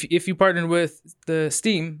you partnered with the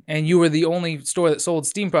Steam and you were the only store that sold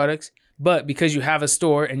Steam products, but because you have a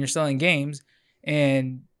store and you're selling games,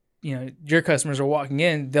 and you know your customers are walking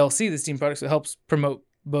in, they'll see the Steam products. It helps promote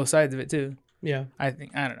both sides of it too. Yeah. I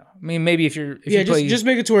don't know. I mean, maybe if you play, just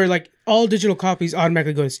make it to where like all digital copies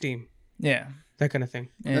automatically go to Steam. yeah. That kind of thing.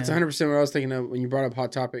 Yeah. That's 100% what I was thinking of when you brought up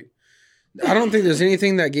Hot Topic. I don't think there's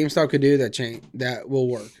anything that GameStop could do that will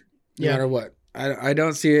work, no matter what. I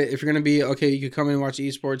don't see it. If you're gonna be okay, you could come in and watch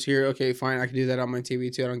esports here. Okay, fine, I can do that on my TV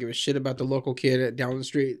too. I don't give a shit about the local kid down the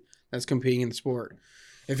street that's competing in the sport.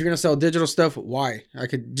 If you're gonna sell digital stuff, why? I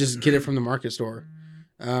could just get it from the market store.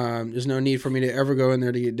 There's no need for me to ever go in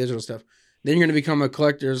there to get digital stuff. Then you're gonna become a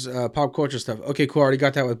collector's pop culture stuff. Okay, cool. I already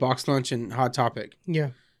got that with Box Lunch and Hot Topic.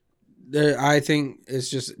 Yeah. I think it's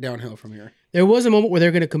just downhill from here. There was a moment where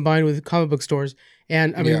they're going to combine with comic book stores,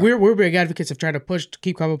 and I mean we're big advocates of trying to push to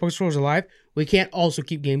keep comic book stores alive. We can't also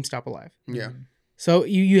keep GameStop alive. Yeah. So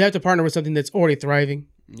you have to partner with something that's already thriving.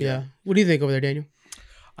 Yeah. What do you think over there, Daniel?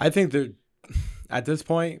 I think they're at this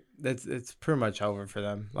point it's pretty much over for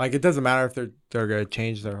them. Like it doesn't matter if they're going to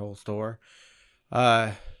change their whole store.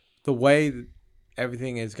 The way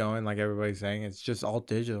everything is going, like everybody's saying, it's just all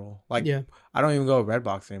digital. Like I don't even go to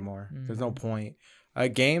Redbox anymore. There's no point.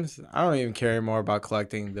 Games, I don't even care more about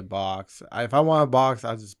collecting the box. If I want a box,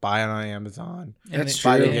 I'll just buy it on Amazon. That's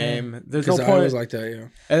buy true. the game. There's no I point. always like that, yeah.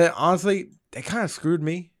 And then honestly, they kind of screwed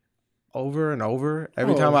me over and over.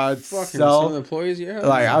 Every time I would some sell, of the employees, yeah.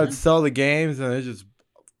 like I would sell the games, and it's just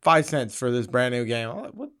 5 cents for this brand new game. I'm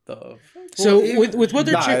like, what the? Fuck? So with what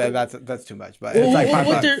they're that's too much, but it's like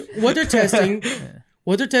 $5. what they're testing.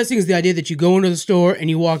 What they're testing is the idea that you go into the store and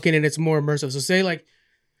you walk in and it's more immersive. So say like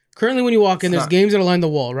currently when you walk in, there's games that align the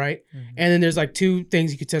wall, right? And then there's like 2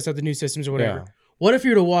 things you could test out the new systems or whatever. Yeah. What if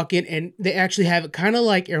you were to walk in and they actually have it kind of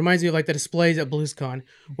like, it reminds me of like the displays at BlizzCon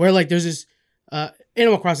where like there's this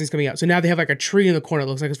Animal Crossing's coming out. So now they have like a tree in the corner. It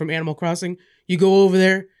looks like it's from Animal Crossing. You go over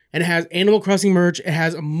there and it has Animal Crossing merch. It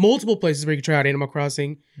has multiple places where you can try out Animal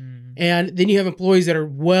Crossing. And then you have employees that are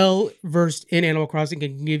well versed in Animal Crossing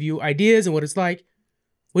and can give you ideas and what it's like.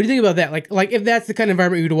 What do you think about that? Like if that's the kind of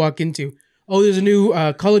environment you would walk into. Oh, there's a new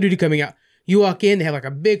Call of Duty coming out. You walk in, they have like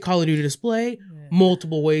a big Call of Duty display,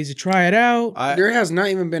 multiple ways to try it out. There has not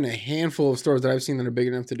even been a handful of stores that I've seen that are big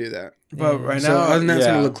enough to do that. But right So now, other than that, it's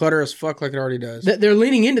going to look clutter as fuck like it already does. They're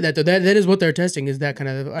leaning into that though. That is what they're testing is that kind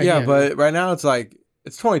of idea. yeah, but right now it's like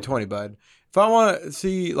it's 2020, bud. If I want to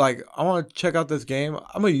see, like, I want to check out this game,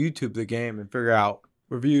 I'm gonna YouTube the game and figure out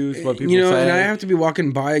reviews, what people say. And I have to be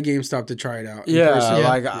walking by a GameStop to try it out.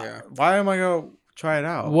 Why am I gonna try it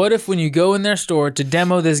out? What if when you go in their store to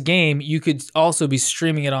demo this game, you could also be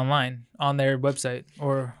streaming it online on their website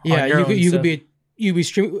or on your own you stuff? could be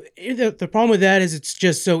streaming. The problem with that is it's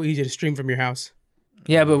just so easy to stream from your house.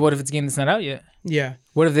 Yeah, but what if it's a game that's not out yet? Yeah.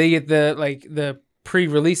 What if they get the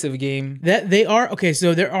pre-release of a game? That they are okay.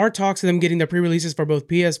 So there are talks of them getting the pre-releases for both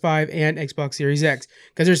PS5 and Xbox Series X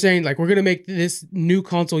because they're saying like we're gonna make this new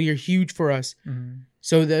console year huge for us.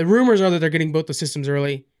 So the rumors are that they're getting both the systems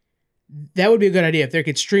early. That would be a good idea if they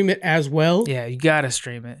could stream it as well. Yeah, you gotta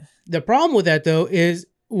stream it. The problem with that though is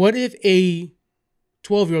what if a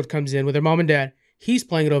 12-year-old comes in with their mom and dad? He's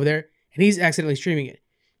playing it over there and he's accidentally streaming it.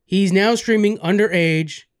 He's now streaming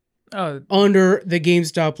underage. Under the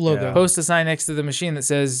GameStop logo. Yeah. Post a sign next to the machine that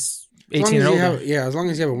says As 18 long and as older. as long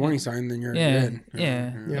as you have a warning sign, then you're good.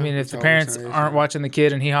 Yeah. Yeah. I mean, if That's the all parents I'm saying. aren't watching the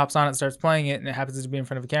kid and he hops on it and starts playing it and it happens to be in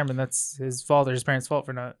front of a camera, then that's his fault or his parents' fault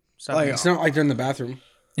for not stopping. It's not like they're in the bathroom.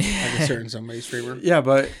 Like a certain somebody streamer. Yeah,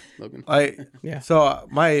 but Logan. Yeah. So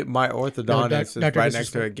my orthodontist is Dr. right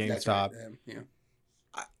next to a That's GameStop. right, yeah.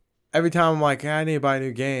 Every time I'm like, I need to buy a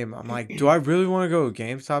new game. I'm like, do I really want to go to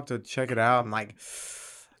GameStop to check it out? I'm like,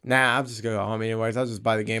 nah, I'm just gonna go home anyways. I'll just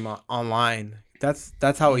buy the game online. That's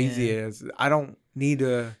how easy it is. I don't need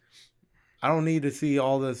to see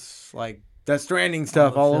all this like Death Stranding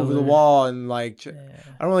stuff all over the filler. wall and like I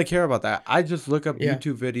don't really care about that. I just look up Yeah.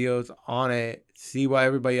 YouTube videos on it, see what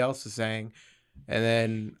everybody else is saying, and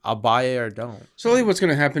then I'll buy it or don't. Slowly, what's going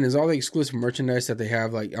to happen is all the exclusive merchandise that they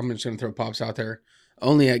have, like, I'm just going to throw Pops out there,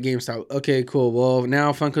 only at GameStop. Okay, cool. Well,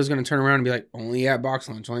 now Funko's going to turn around and be like, only at Box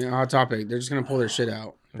Lunch, only at Hot Topic. They're just going to pull their shit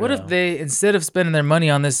out. What if they, instead of spending their money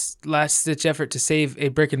on this last-ditch effort to save a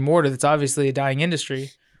brick and mortar that's obviously a dying industry,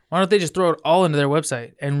 Why don't they just throw it all into their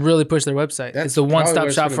website and really push their website? That's It's the probably what one-stop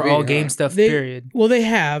it's shop gonna for be, all huh? game stuff, They- period. Well, they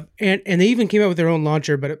have, and they even came out with their own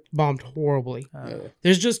launcher, but it bombed horribly.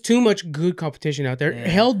 There's just too much good competition out there, Yeah.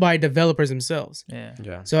 held by developers themselves. Yeah.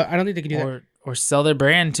 Yeah. So I don't think they can do that. Or sell their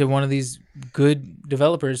brand to one of these good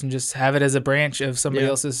developers and just have it as a branch of somebody Yeah.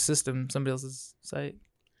 else's system, somebody else's site.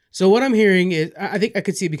 So what I'm hearing is, I think I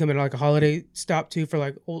could see it becoming like a holiday stop too for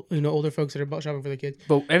like older folks that are shopping for their kids.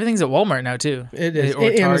 But everything's at Walmart now too. It is. Or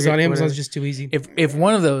Target, Amazon. whatever. Amazon's just too easy. If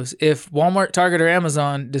one of those, if Walmart, Target, or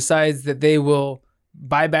Amazon decides that they will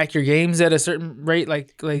buy back your games at a certain rate,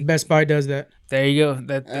 like Best Buy does that. there you go.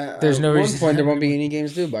 That there's no at reason. one point there won't be any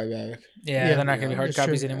games to buy back. Yeah, Yeah. they're not gonna be hard That's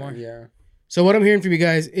copies true. anymore. Yeah. So what I'm hearing from you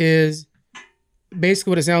guys is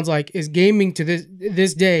basically what it sounds like is gaming to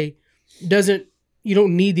this day doesn't, you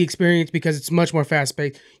don't need the experience because it's much more fast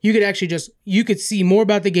paced. You could actually you could see more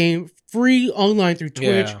about the game free online through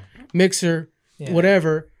Twitch, Yeah, Mixer, Yeah.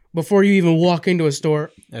 whatever, before you even walk into a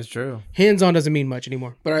store. that's true. Hands on doesn't mean much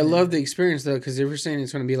anymore. But I love the experience though, because if you're saying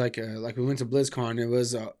it's going to be like we went to BlizzCon, it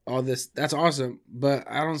was all this. That's awesome, but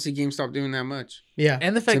I don't see GameStop doing that much Yeah.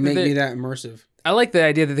 And the to fact that make me they, that immersive. I like the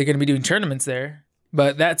idea that they're gonna be doing tournaments there,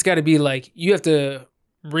 but that's got to be like you have to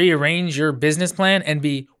rearrange your business plan and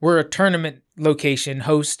we're a tournament location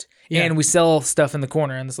host. Yeah. And we sell stuff in the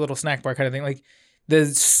corner in this little snack bar kind of thing. Like the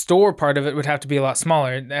store part of it would have to be a lot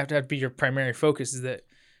smaller. It'd have to be your primary focus is that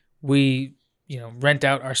we, rent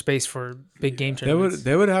out our space for big game tournaments.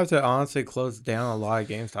 They would have to honestly close down a lot of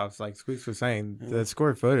GameStops. Like Squeaks was saying, the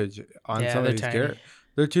square footage on Yeah, some they're of these tiny.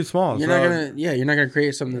 they're too small. You're So, you're not gonna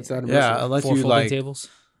create something that's that immersive. yeah, unless 4 you folding like, tables.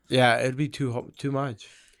 yeah, it'd be too much.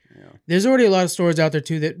 There's already a lot of stores out there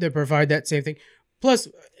too that provide that same thing. Plus,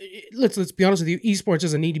 let's be honest with you, esports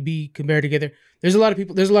doesn't need to be compared together. There's a lot of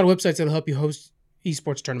websites that'll help you host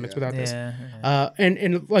esports tournaments without this. Yeah.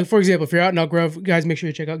 And like for example, if you're out in Elk Grove, guys, make sure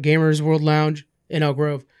you check out Gamers World Lounge in Elk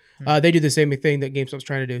Grove. They do the same thing that GameStop's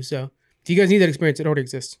trying to do. So if you guys need that experience, it already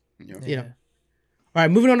exists. You know. All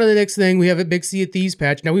right, moving on to the next thing, we have a big Sea of Thieves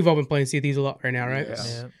patch. Now we've all been playing Sea of Thieves a lot right now, right? Yeah.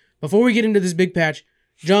 Yeah. Before we get into this big patch,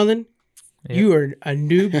 Jonathan, Yep. you are a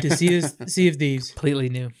noob to Sea of Thieves. Completely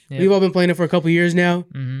new. Yeah. We've all been playing it for a couple years now.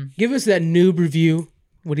 hmm Give us that noob review.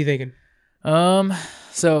 What are you thinking?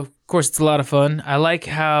 So of course it's a lot of fun. I like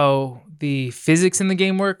how the physics in the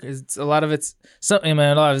game work. It's a lot of it's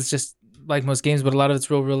just like most games, but a lot of it's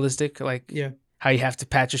real realistic. Like Yeah. how you have to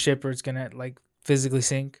patch a ship or it's gonna like physically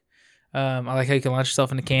sink. I like how you can launch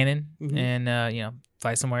yourself in a cannon Mhm. and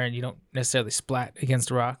fly somewhere and you don't necessarily splat against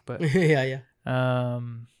a rock. But yeah.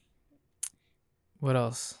 what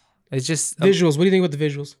else? It's just Visuals. What do you think about the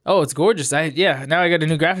visuals? oh, it's gorgeous. Now I got a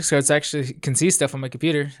new graphics card, so I actually can see stuff on my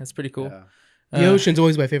computer. That's pretty cool. Yeah. The ocean's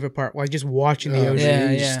always my favorite part. Like just watching the ocean. Yeah,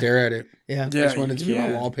 you yeah. just stare at it. Yeah. I just want it to be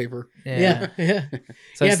on wallpaper. Yeah. Yeah.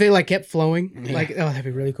 So Yeah, I if it like kept flowing, Yeah. like that'd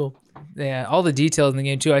be really cool. Yeah, all the details in the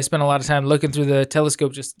game too. I spent a lot of time looking through the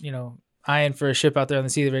telescope, just eyeing for a ship out there on the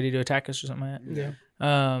sea ready to attack us or something like Yeah.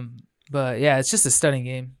 that. But yeah, it's just a stunning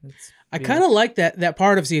game. I kind of like that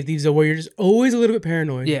part of Sea of Thieves though, where you're just always a little bit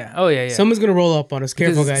paranoid. Yeah. Oh yeah. Yeah. Someone's gonna roll up on us.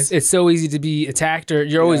 Careful, Because guys. It's so easy to be attacked, or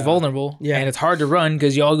you're always Yeah. vulnerable. Yeah. And it's hard to run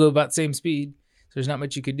because you all go about the same speed. So there's not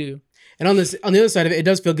much you could do. And on the other side of it, it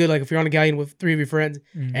does feel good. Like if you're on a galleon with 3 of your friends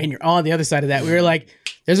and you're on the other side of that, we were like,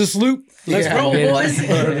 "There's a sloop. Let's Yeah. roll, Yeah. boys."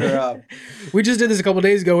 Load her up. We just did this a couple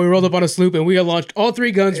days ago. We rolled up on a sloop and we launched all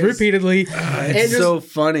 3 guns repeatedly. It's just so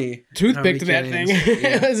funny. toothpicked How that many thing.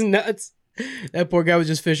 cannons. It was nuts. That poor guy was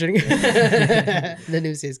just fishing. The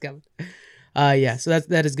news is coming. Yeah, so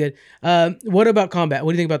that is good. What about combat?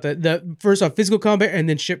 What do you think about the first off physical combat and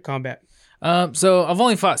then ship combat? So I've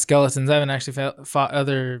only fought skeletons. I haven't actually fought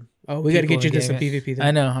other. Oh, we got to People get you in into some game. PvP. Then.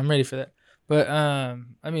 I know. I'm ready for that. But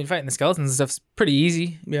fighting the skeletons and stuff's pretty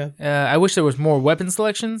easy. Yeah, I wish there was more weapon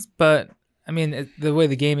selections, but the way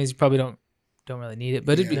the game is, you probably don't really need it.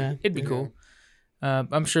 But Yeah. it'd be cool.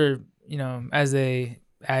 I'm sure as they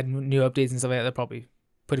add new updates and stuff like that, they'll probably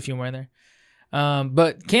put a few more in there.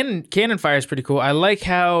 But cannon fire is pretty cool. I like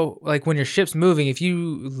how when your ship's moving, if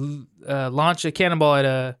you launch a cannonball at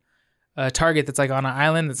a target that's like on an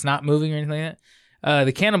island that's not moving or anything like that,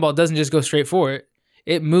 the cannonball doesn't just go straight for it.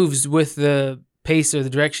 It moves with the pace or the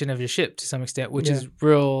direction of your ship to some extent, which is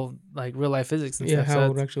real life physics and yeah, stuff. how So it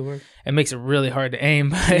would actually work. it makes it really hard to aim,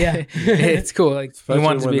 but Yeah. it's cool. Like Especially you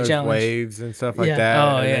want it to when be a there's challenge. waves and stuff like Yeah. that.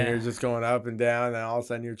 Oh, and yeah. then you're just going up and down, and all of a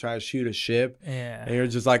sudden you're trying to shoot a ship, Yeah. and you're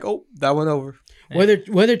just like, oh, that went over.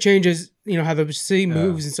 Weather changes. How the sea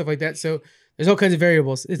moves and stuff like that. So there's all kinds of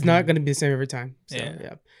variables. It's not going to be the same every time. So,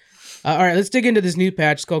 Yeah. all right, let's dig into this new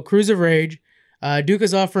patch. It's called Cruise of Rage. Duke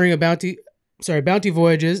is offering bounty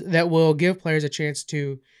voyages that will give players a chance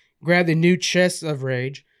to grab the new Chests of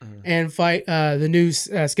Rage. and fight the new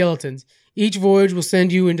skeletons. Each voyage will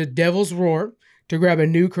send you into Devil's Roar to grab a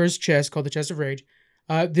new cursed chest called the Chest of Rage.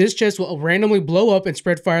 This chest will randomly blow up and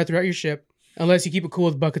spread fire throughout your ship unless you keep it cool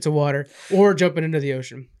with buckets of water or jumping into the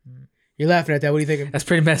ocean. You're laughing at that. What are you thinking? That's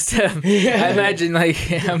pretty messed up. I imagine like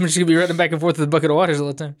I'm just gonna be running back and forth with a bucket of waters all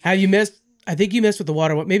the time. Have you messed? I think you messed with the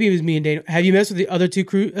water one. Maybe it was me and Dane. Have you messed with the other two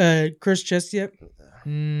cursed chests yet?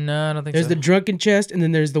 No, I don't think There's so. the drunken chest, and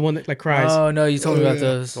then there's the one that like cries. Oh no, you told me about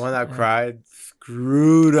those. The one that cried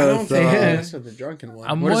screwed I don't us think up. that's the drunken one.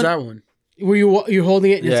 I'm What is one- that one? Where you're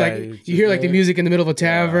holding it, and it's Yeah, like it's you hear just like the like- music in the middle of a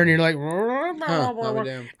tavern, Yeah. and you're like, Huh, oh,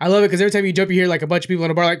 damn. I love it because every time you jump, you hear like a bunch of people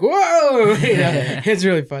in a bar like, whoa! You know, it's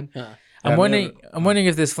really fun. I'm Yeah, wondering. I'm wondering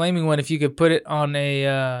if this flaming one, if you could put it on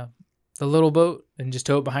the little boat and just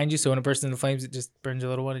tow it behind you, so when a person in the flames, it just burns your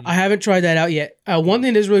little one. And I haven't tried that out yet. One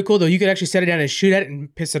thing that is really cool though, you could actually set it down and shoot at it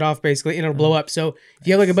and piss it off basically, and it'll blow up. So if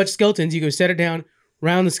you have like a bunch of skeletons, you can set it down,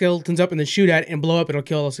 round the skeletons up, and then shoot at it and blow up. It'll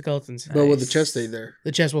kill all the skeletons. But will the chest stay there?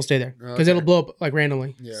 The chest will stay there because Okay. it'll blow up like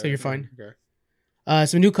randomly. Yeah. So you're fine. Okay.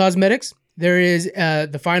 Some new cosmetics. There is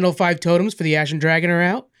the final 5 totems for the Ashen Dragon are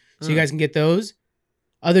out, so you Hmm. guys can get those.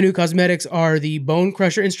 Other new cosmetics are the Bone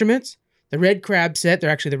Crusher instruments, the Red Crab set. They're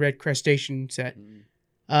actually the Red Crustacean set,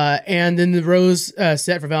 and then the Rose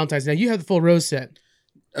set for Valentine's. Now you have the full Rose set.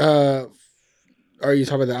 Are you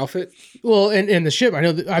talking about the outfit? Well, and the ship. I know.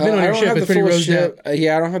 I've been on I your don't ship. have It's the pretty full rosed ship. out.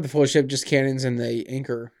 Yeah, I don't have the full ship, just cannons and the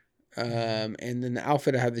anchor. And then the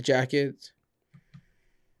outfit, I have the jacket.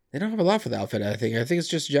 They don't have a lot for the outfit, I think. I think it's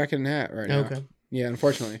just jacket and hat right now. Okay. Yeah,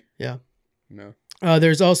 unfortunately. Yeah. No.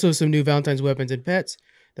 There's also some new Valentine's weapons and pets.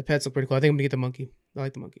 The pets look pretty cool. I think I'm gonna get the monkey. I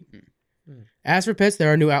like the monkey. As for pets,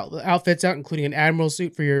 there are new outfits out, including an admiral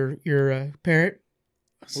suit for your parrot.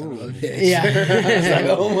 Son of a bitch. Yeah. I was like,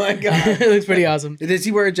 oh my God. It looks pretty awesome. Does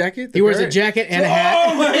he wear a jacket? He wears a jacket and a hat.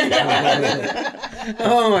 Oh my God.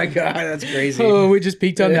 Oh my God. That's crazy. Oh, we just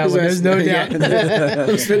peeked on that one. There's no doubt.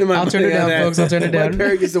 I'm spending my I'll turn money it on down, that. folks. I'll turn it down. My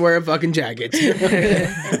parrot gets to wear a fucking jacket. Oh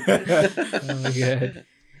my god.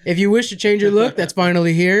 If you wish to change your look, that's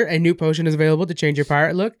finally here. A new potion is available to change your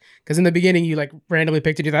pirate look. Because in the beginning, you like randomly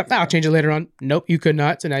picked it. You thought, I'll change it later on. Nope, you could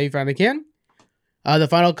not. So now you finally can. The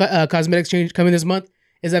final cosmetics change coming this month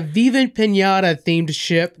is a Viva Pinata themed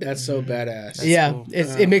ship. That's so badass. Yeah, cool.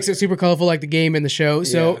 it makes it super colorful like the game and the show.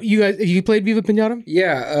 So Yeah. you played Viva Pinata?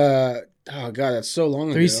 Yeah. Oh God, that's so long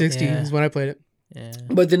ago. 360 Yeah. is when I played it. Yeah.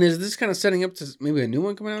 But then is this kind of setting up to maybe a new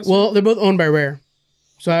one coming out? soon? Well, they're both owned by Rare.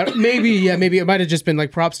 So maybe it might have just been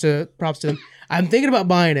like props to them. I'm thinking about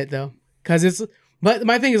buying it though, because but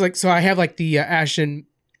my thing is like, so I have like the Ashen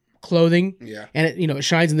clothing, yeah. and it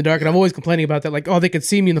shines in the dark, and I'm always complaining about that. Like, oh, they could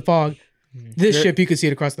see me in the fog. This Sure. ship, you can see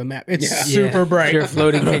it across the map. It's Yeah. super bright. Pure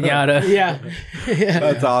floating pinata. Yeah. Yeah.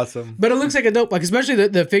 That's awesome. But it looks like a dope, like especially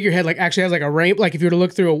the figurehead, like actually has like a rain. Like if you were to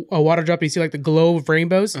look through a water drop, you see like the glow of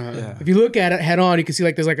rainbows. Yeah. If you look at it head on, you can see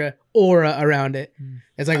like there's like a aura around it.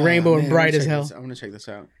 It's like rainbow and bright as hell. I want to check this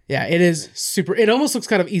out. Yeah, it is super. It almost looks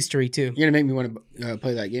kind of Eastery too. You're gonna make me want to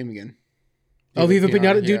play that game again. Oh, Viva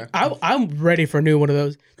Pinata, dude! yeah. I'm ready for a new one of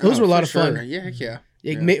those. Those Oh, were a lot for of fun. sure. Yeah, heck yeah.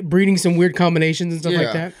 Like, breeding some weird combinations and stuff like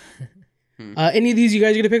Yeah. that. Any of these you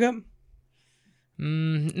guys gonna pick up?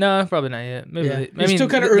 No, probably not yet. Maybe. Yeah, you're still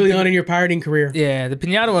kind of early on in your pirating career. Yeah, the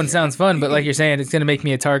pinata one sounds fun, but like you're saying, it's gonna make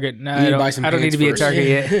me a target. No, need I to buy some don't need pants to be first. a target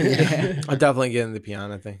yet. Yeah. I'm definitely getting the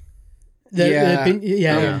piano thing.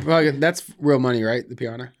 Yeah. Well, that's real money, right? The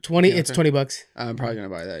piano. 20. Yeah, It's okay. $20. I'm probably gonna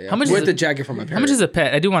buy that. Yeah. How much with is the it? jacket from my parrot? How much is a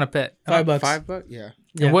pet? I do want a pet. $5. $5? Yeah.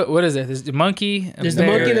 Yeah. And what is it? There's the monkey. a There's the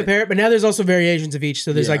monkey and the bear. parrot, but now there's also variations of each.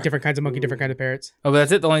 So there's Yeah. like different kinds of monkey, different kinds of parrots. Oh, but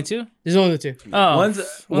that's it. The only two. There's only the two. Oh,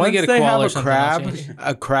 Once when we get a they koala or have a something, I'll crab, change.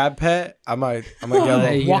 a crab pet, I might get a There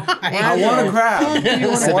little. you go. Why? I want a crab. I want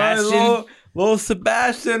a Sebastian? little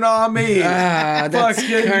Sebastian on me. That's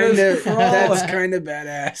Fucking kind just of crawl. that's kind of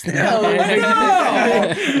badass. Now. I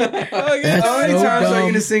know. How many so times are you dumb.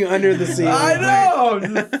 gonna sing Under the Sea? I know.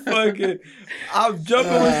 Just fucking. I'm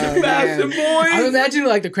jumping with Sebastian, I'm boys. imagining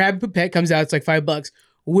like the crab pet comes out, it's like $5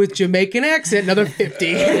 with Jamaican accent, another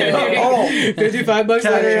 50. Oh. $55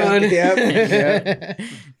 later on. Yep.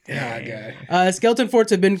 Oh God. Skeleton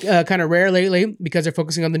forts have been kind of rare lately because they're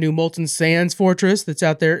focusing on the new Molten Sands fortress that's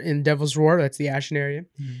out there in Devil's Roar. That's the Ashen area.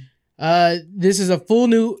 This has full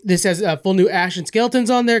new Ashen skeletons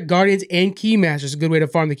on there, guardians and keymasters. A good way to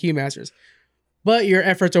farm the keymasters. But your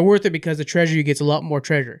efforts are worth it because the treasure you get's a lot more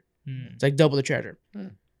treasure. It's like double the treasure.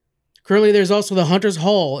 Currently, there's also the Hunter's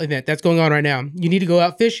Hall event that's going on right now. You need to go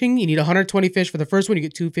out fishing. You need 120 fish for the first one. You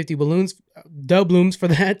get 250 balloons, doubloons for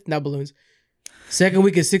that, not balloons. Second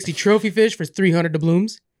week is 60 trophy fish for 300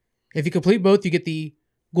 doubloons. If you complete both, you get the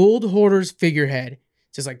Gold Hoarder's figurehead.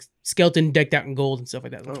 It's just like skeleton decked out in gold and stuff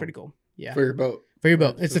like that. It looks pretty cool. Yeah. For your boat. For your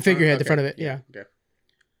boat. It's the figurehead at the Okay. front of it. Yeah. Okay.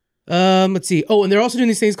 Let's see. Oh, and they're also doing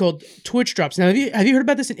these things called Twitch drops. Now, have you heard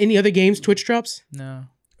about this in any other games? Twitch drops? No.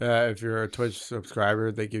 If you're a Twitch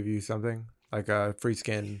subscriber, they give you something like a free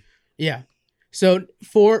skin. Yeah. So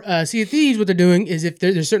for Sea of Thieves, what they're doing is if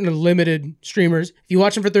there's certain limited streamers, if you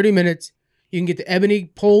watch them for 30 minutes, you can get the Ebony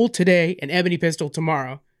Pole today and Ebony Pistol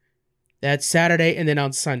tomorrow. That's Saturday and then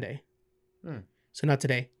on Sunday. So not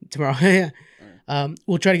today, tomorrow.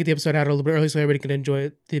 We'll try to get the episode out a little bit early so everybody can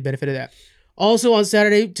enjoy the benefit of that. Also on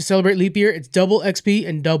Saturday, to celebrate leap year, it's double XP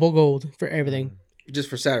and double gold for everything. Just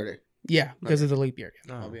for Saturday. Yeah, because of the leap year.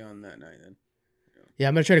 I'll be on that night then. Yeah,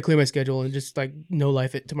 I'm going to try to clear my schedule and just like no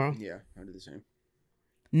life it tomorrow. Yeah, I'll do the same.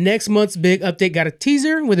 Next month's big update got a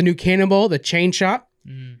teaser with a new cannonball, the Chain Shot.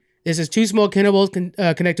 This is 2 small cannonballs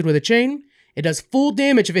connected with a chain. It does full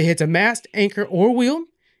damage if it hits a mast, anchor, or wheel,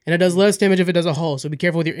 and it does less damage if it does a hull. So be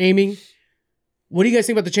careful with your aiming. What do you guys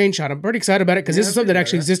think about the Chain Shot? I'm pretty excited about it because this is something that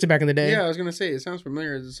actually existed back in the day. Yeah, I was gonna say it sounds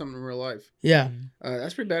familiar. It's something in real life. Yeah.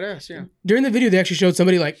 That's pretty badass. Yeah. During the video, they actually showed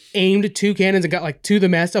somebody like aimed 2 cannons and got like to the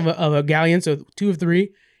mast of a galleon, so 2 of 3,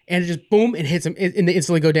 and it just boom and hits them and they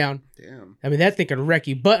instantly go down. Damn. I mean, that thing could wreck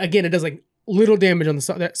you. But again, it does like little damage on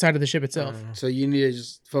that side of the ship itself. So you need to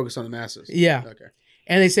just focus on the masses. Yeah. Okay.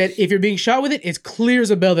 And they said if you're being shot with it, it's clear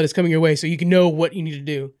as a bell that it's coming your way, so you can know what you need to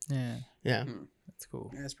do. Yeah. Yeah. That's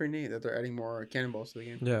cool. Yeah, it's pretty neat that they're adding more cannonballs to the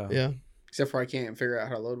game. Yeah. Yeah. Except for I can't figure out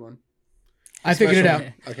how to load one. I figured it out.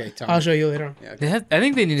 Okay, tell I'll me. show you later on. Yeah, They okay. have, I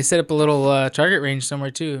think they need to set up a little target range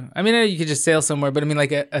somewhere too. I mean, you could just sail somewhere, but I mean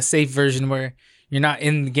like a safe version where you're not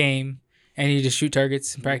in the game and you just shoot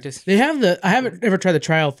targets in practice. They have I haven't ever tried the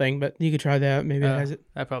trial thing, but you could try that. Maybe it has it.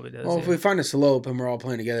 That probably does. Well, yeah. if we find a slope and we're all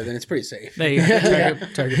playing together, then it's pretty safe. There you go.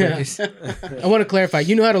 Target ranges. I want to clarify.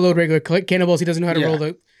 You know how to load regular cannonballs. He doesn't know how to Yeah. roll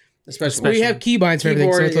the. Especially We have keybinds for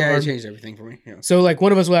everything. So, keyboard. it's Yeah, it hard. changed everything for me. Yeah. So like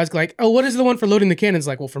one of us will ask like, oh, what is the one for loading the cannons?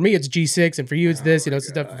 Like, well, for me it's G6, and for you it's this. You know, it's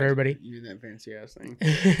stuff for everybody. You do that fancy ass thing.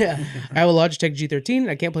 I have a Logitech G13.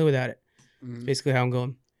 And I can't play without it. Mm-hmm. That's basically how I'm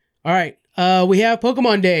going. All right. We have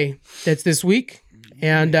Pokemon Day. That's this week.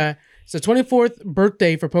 And it's the 24th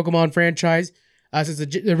birthday for Pokemon franchise. Since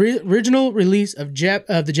the original release of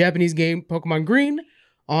the Japanese game Pokemon Green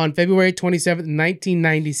on February 27th,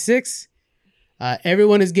 1996.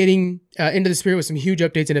 Everyone is getting into the spirit with some huge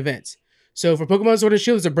updates and events. So for Pokemon Sword and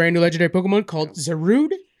Shield, there's a brand new legendary Pokemon called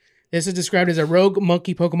Zarude. This is described as a rogue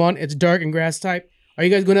monkey Pokemon. It's dark and grass type. Are you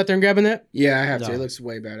guys going out there and grabbing that? Yeah, I have to. No. It looks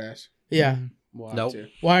way badass. Yeah. We'll Nope.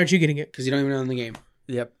 Why aren't you getting it? Because you don't even own the game.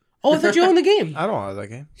 Yep. Oh, I thought you owned the game. I don't have that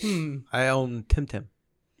game. Hmm. I own Tim.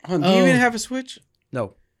 Oh, do you Oh. even have a Switch?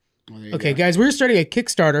 No. Oh, there you Okay, go. guys, we're starting a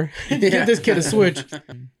Kickstarter to get this kid a Switch.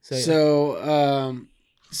 So, yeah. So,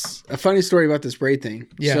 a funny story about this braid thing.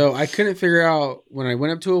 Yeah. So I couldn't figure out when I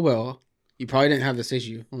went up to a well. You probably didn't have this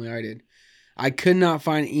issue, only I did. I could not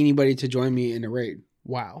find anybody to join me in the raid.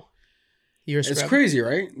 Wow. You're a It's scrub. crazy,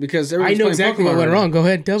 right? Because I everyone's know playing exactly Pokemon what went right now. wrong. Go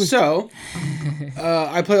ahead, tell me. So,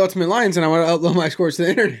 I play Ultimate Alliance and I want to upload my scores to the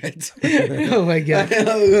internet. Oh my I god.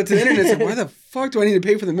 go to the internet. So why the fuck do I need to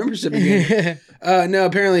pay for the membership again? No,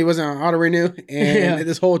 apparently it wasn't on auto renew, and Yeah.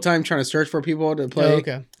 this whole time trying to search for people to play. Oh,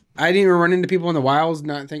 okay. I didn't even run into people in the wilds,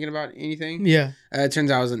 not thinking about anything. Yeah. It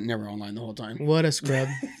turns out I was never online the whole time. What a scrub.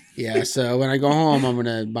 Yeah, so when I go home, I'm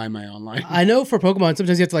gonna buy my online. I know for Pokemon,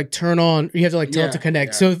 sometimes you have to like turn on, or you have to like tell it to Yeah, connect.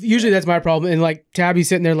 yeah. So usually that's my problem. And like Tabby's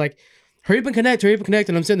sitting there like, hurry up and connect.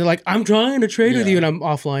 And I'm sitting there like, I'm trying to trade with Yeah. you, and I'm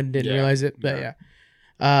offline. Didn't Yeah. realize it, but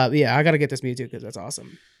yeah. I gotta get this Mewtwo because that's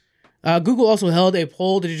awesome. Google also held a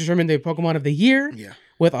poll to determine the Pokemon of the year. Yeah.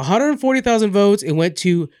 With 140,000 votes, it went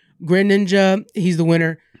to Greninja. He's the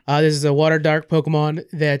winner. This is a water dark Pokemon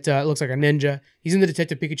that looks like a ninja. He's in the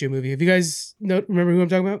Detective Pikachu movie. Have you guys remember who I'm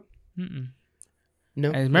talking about? Mm-mm.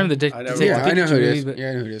 No. I remember the I never Yeah, Detective I know Pikachu who it movie, is. but- Yeah,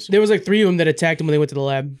 I know who it is. There was like 3 of them that attacked him when they went to the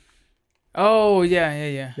lab. Oh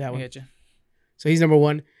yeah. That one. I gotcha. So he's number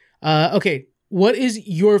 1. Okay, what is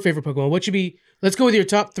your favorite Pokemon? What should be? Let's go with your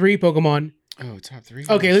top 3 Pokemon. Oh, top 3.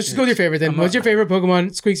 Okay, Oh, let's just go with your favorite then. I'm What's a- your favorite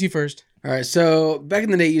Pokemon? Squeaks, you first. All right, so back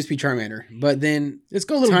in the day, it used to be Charmander, but then Let's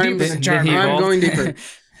go a little Times- deeper than Then he Charmander. I'm evolved. going deeper.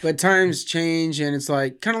 But times change, and it's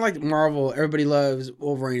like kind of like Marvel. Everybody loves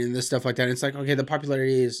Wolverine and this stuff like that. It's like, okay, the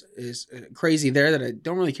popularity is crazy there that I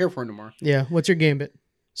don't really care for anymore. Yeah, what's your Gambit?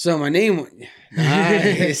 So my name,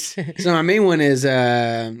 nice. So my main one is what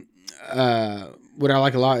I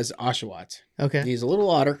like a lot is Oshawott. Okay. He's a little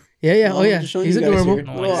otter. Yeah. Oh I'm yeah, just showing he's you guys adorable. here.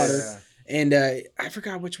 Little Nice. otter. And I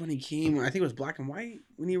forgot which one he came. I think it was Black and White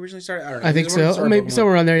when he originally started. I don't know. I think He was one of the so. starter Maybe Pokemon.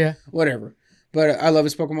 somewhere around there. Yeah. Whatever. But I love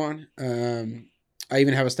his Pokemon. I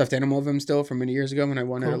even have a stuffed animal of him still from many years ago when I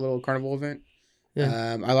won at a Cool. little carnival event.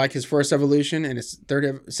 Yeah. I like his first evolution, and his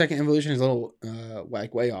second evolution is a little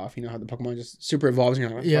like way off. You know how the Pokemon just super evolves. And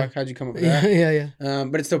you're like, Yeah. fuck, how'd you come up with Yeah, that? yeah.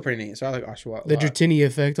 But it's still pretty neat. So I like Oshawott. The Dratini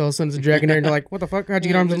effect. All of a sudden, it's a Dragonair, and they're like, "What the fuck? How'd you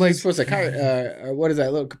get arms and legs?" Supposed to what is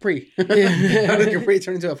that little Capri? Yeah. How did Capri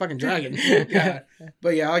turn into a fucking dragon? Yeah.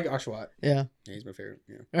 But yeah, I like Oshawott. Yeah. Yeah, he's my favorite.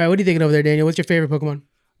 Yeah. All right, what are you thinking over there, Daniel? What's your favorite Pokemon?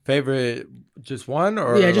 Favorite, just one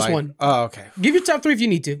or Yeah, just like- one. Oh, okay. Give your top 3 if you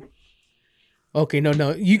need to. Okay, no,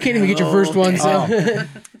 you can't even get your first one. So Oh.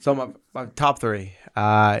 So my top 3,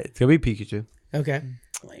 it's gonna be Pikachu. okay.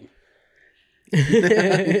 Lame.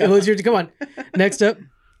 What's your? Come on. Next up.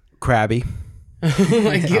 Krabby. Oh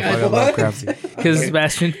my I fucking god. love Krabby. Because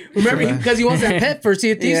Sebastian. Remember, because he wants that pet for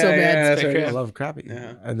Sea of Thieves so Yeah, bad. that's right. I love Krabby.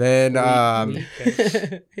 Yeah. And then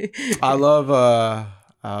I love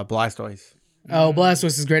Blastoise. Oh,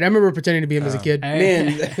 Blastoise is great. I remember pretending to be him as a kid. Man,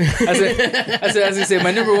 I was gonna say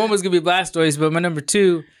my number 1 was gonna be Blastoise, but my number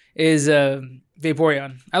 2 is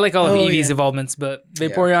Vaporeon. I like all of Oh, Eevee's yeah. evolvements, but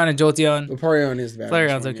Vaporeon and Jolteon. Vaporeon is the bad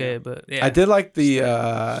Flareon's one, okay, yeah. but yeah. I did like the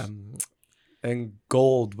in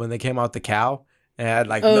Gold when they came out the cow and had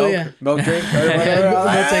like Oh, milk, yeah. milk drink. Or whatever. I was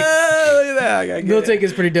like, Miltank. "Ah, look at that! I gotta get Miltank it.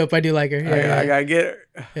 is pretty dope. I do like her. I Yeah, gotta get it.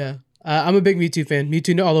 yeah. I'm a big Mewtwo fan.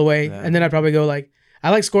 Mewtwo all the way. Yeah. And then I'd probably go like, I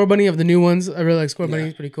like Score Bunny of the new ones. I really like Score Bunny. Yeah.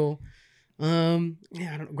 It's pretty cool. Yeah,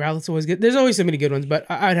 I don't know. Growlithe's always good. There's always so many good ones, but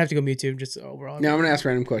I'd have to go Mewtwo just overall. Now I'm gonna ask a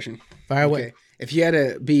random question. Fire away. Okay, if you had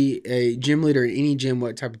to be a gym leader in any gym,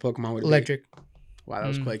 what type of Pokemon would it Electric. be? Wow, that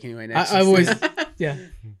was quick. Anyway, next. I've always, yeah.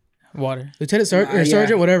 Water. Lieutenant Sergeant or Yeah.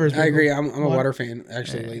 Sergeant, whatever. is I pretty agree. cool. I'm a water fan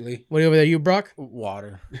actually lately. What are you over there? You Brock?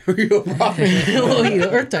 Water. You're wrong. Well, you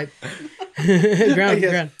Earth type. ground.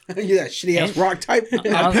 You're that shitty ass rock type.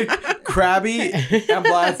 Krabby and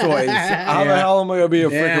Blastoise. How the hell am I gonna be a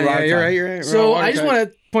freaking rock? you're type? right. You're right. So I just want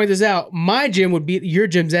to point this out. My gym would beat your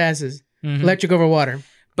gym's asses. Mhm. Electric over water.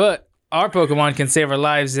 But our Pokemon can save our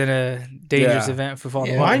lives in a dangerous Yeah. event for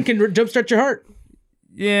falling Yeah. in water. Mine can jumpstart your heart.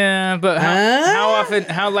 Yeah, but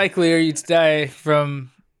how likely are you to die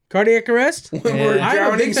from? Cardiac arrest. when we're Yeah. I'm a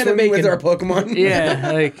drowning big fan of swimming with bacon. our Pokemon.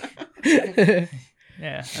 Yeah, like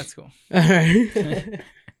yeah, that's cool. All right.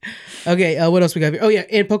 Okay. What else we got here? Oh yeah,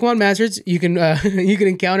 in Pokemon Masters, you can you can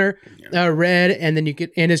encounter Red, and then you can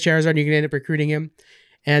and his Charizard, and you can end up recruiting him.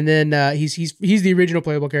 And then he's the original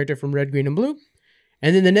playable character from Red, Green, and Blue.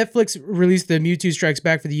 And then the Netflix released the Mewtwo Strikes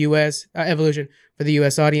Back for the U.S. Evolution for the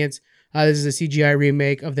U.S. audience. This is a CGI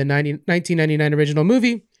remake of the 1999 original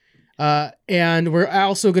movie. And we're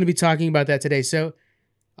also going to be talking about that today. So,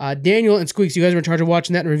 Daniel and Squeaks, you guys were in charge of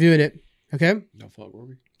watching that and reviewing it. Okay? No fuck, were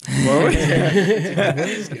we?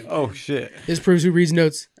 Oh shit. This proves who reads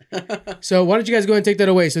notes. So, why don't you guys go ahead and take that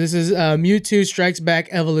away? So, this is Mewtwo Strikes Back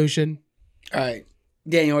Evolution. All right,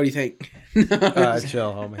 Daniel, what do you think?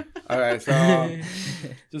 Chill, homie. All right, so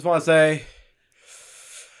just want to say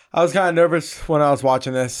I was kind of nervous when I was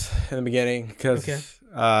watching this in the beginning because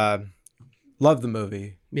loved the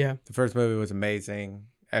movie. Yeah. The first movie was amazing.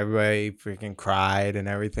 Everybody freaking cried and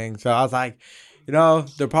everything. So I was like, you know,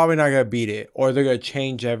 they're probably not going to beat it or they're going to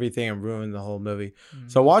change everything and ruin the whole movie.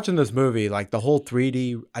 So watching this movie, like the whole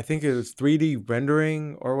 3D, I think it was 3D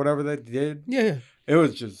rendering or whatever they did. Yeah. It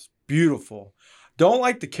was just beautiful. Don't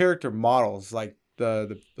like the character models, like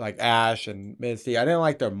the like Ash and Misty. I didn't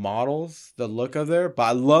like their models, the look of their, but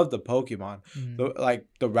I love the Pokemon. Like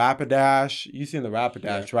the Rapidash. You seen the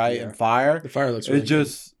Rapidash, right? yeah. And Fire. The fire looks really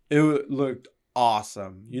It looked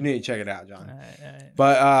awesome. You need to check it out, John. Alright.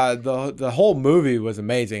 But the whole movie was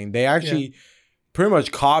amazing. They actually pretty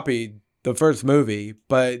much copied the first movie,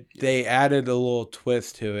 but they added a little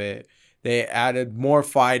twist to it. They added more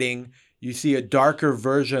fighting. You see a darker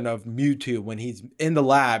version of Mewtwo when he's in the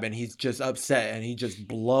lab and he's just upset and he just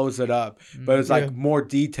blows it up. But it's like more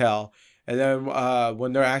detail. And then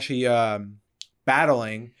when they're actually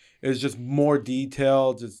battling, it was just more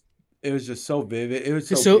detail. It was just so vivid. It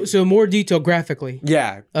was So more detail graphically.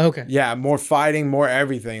 yeah. Okay. Yeah, more fighting, more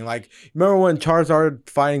everything. Like, remember when Charizard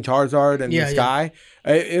fighting Charizard in the sky?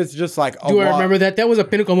 It's just like Do I remember that? That was a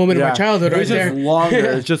pinnacle moment in my childhood right It's just there. longer.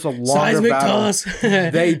 It's just a longer Seismic battle. toss.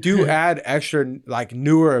 They do add extra, like,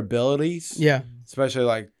 newer abilities. Yeah. Especially,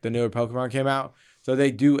 like, the newer Pokemon came out. So they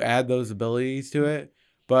do add those abilities to it.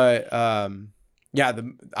 But, yeah,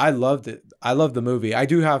 I loved it. I love the movie. I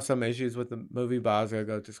do have some issues with the movie, but I was going to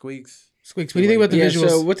go to Squeaks. Squeaks, what do you think about the visuals?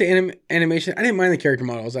 So with the animation, I didn't mind the character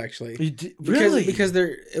models actually. Because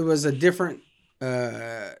it was a different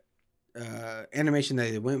animation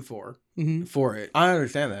that they went for it. I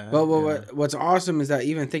understand that. But what's awesome is that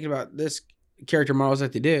even thinking about this character models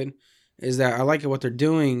that they did, is that I like what they're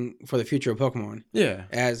doing for the future of Pokemon. Yeah.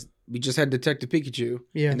 As we just had Detective Pikachu,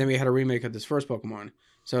 Yeah. and then we had a remake of this first Pokemon.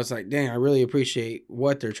 So it's like, dang, I really appreciate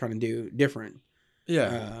what they're trying to do different.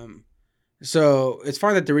 Yeah. So it's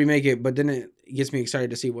fine that they remake it, but then it gets me excited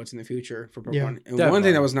to see what's in the future for Pokemon. Yeah, and one definitely.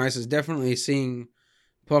 thing that was nice is definitely seeing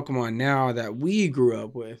Pokemon now that we grew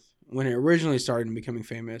up with when it originally started and becoming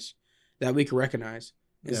famous that we could recognize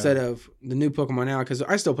instead of the new Pokemon now. Because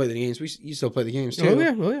I still play the games. You still play the games too. Oh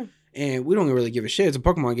yeah. And we don't really give a shit. It's a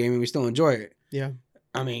Pokemon game and we still enjoy it. Yeah.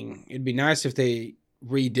 I mean, it'd be nice if they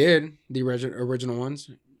redid the original ones,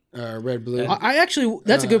 Red, Blue. I actually,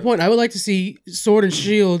 that's a good point. I would like to see Sword and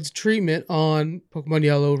Shield's treatment on Pokemon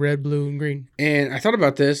Yellow, Red, Blue, and Green. And I thought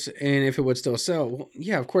about this and if it would still sell. Well,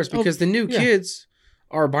 yeah, of course, because the new kids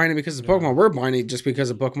are buying it because of Pokemon. We're buying it just because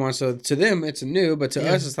of Pokemon. So to them, it's new, but to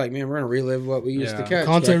us, it's like, man, we're gonna relive what we used to catch.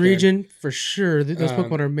 Content back then. region for sure. Those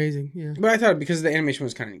Pokemon are amazing. Yeah. But I thought because the animation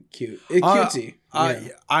was kind of cute, cutesy.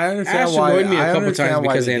 I understand Ash why. annoyed me a I couple understand times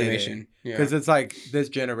why because they of did it. animation. Yeah. Because it's like this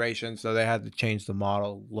generation, so they had to change the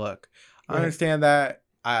model look. I Right. understand that.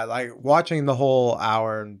 I like watching the whole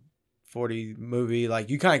hour and 40 movie. Like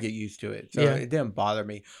you kind of get used to it, so Yeah. it didn't bother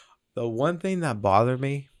me. The one thing that bothered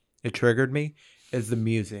me, it triggered me, is the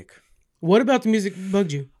music. What about the music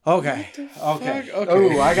bugged you? Okay. Okay. Okay.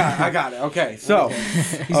 Oh, I got it. Okay. So,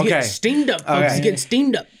 He's okay. getting steamed up, folks. Okay. He's getting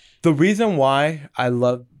steamed up. The reason why I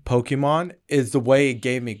love Pokemon is the way it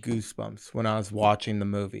gave me goosebumps when I was watching the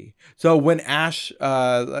movie. So when Ash,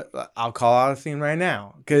 I'll call out a scene right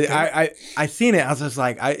now because I seen it. I was just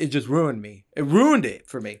like, it just ruined me. It ruined it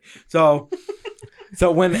for me. So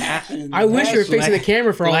when I wish you were facing the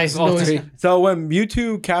camera for all this noise. so when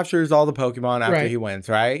Mewtwo captures all the Pokemon after Right. he wins,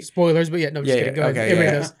 right? Spoilers, but yeah, no, just kidding. Go ahead. okay,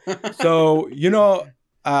 Everybody yeah. knows. So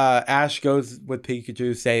Ash goes with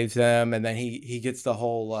Pikachu, saves him, and then he gets the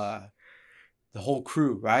whole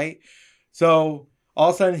crew, right? So all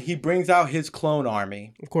of a sudden he brings out his clone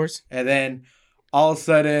army, Of course. and then all of a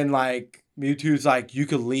sudden like Mewtwo's like, you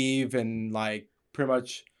could leave and like pretty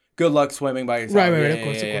much good luck swimming by yourself.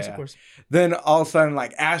 Right. Yeah, Of course. Then all of a sudden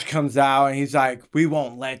like Ash comes out and he's like, we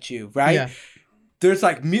won't let you, right? Yeah. There's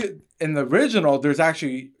like in the original, there's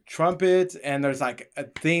actually trumpets and there's like a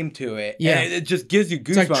theme to it. Yeah. And it just gives you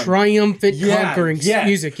goosebumps. It's like triumphant Yeah, conquering yes.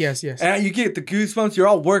 music. Yes. And you get the goosebumps. You're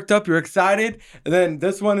all worked up. You're excited. And then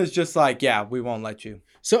this one is just like, yeah, we won't let you.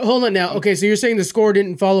 So hold on now. Okay, so you're saying the score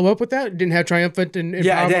didn't follow up with that? It didn't have triumphant and Yeah, it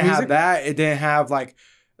powerful didn't music? have that. It didn't have like.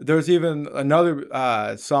 There's even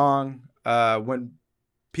another song when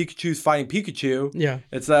Pikachu's fighting Pikachu. Yeah.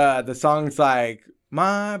 It's the song's like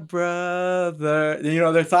my brother. You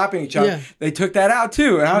know, they're slapping each other. Yeah. They took that out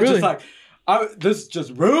too, and I was Really? just like, this is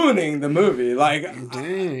just ruining the movie. Like,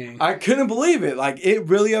 Dang. I couldn't believe it. Like, it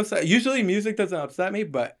really upset. Usually, music doesn't upset me,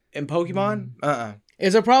 but in Pokemon,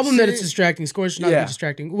 It's a problem that it's See- distracting. Score should not Yeah. be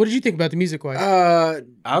distracting. What did you think about the music wise? I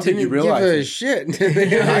don't think you didn't realize give a it. shit.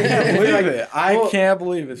 I can't believe it. I Well, can't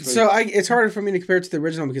believe it. So it's harder for me to compare it to the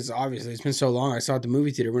original because obviously it's been so long. I saw it at the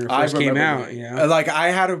movie theater when it I first came remember out. it. You know, Like I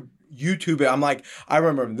had to YouTube it. I'm like, I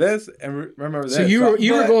remember this and remember this. so you were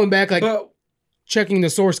but- going back like but checking the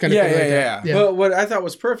source kind of Yeah, thing. like yeah, that. yeah. But what I thought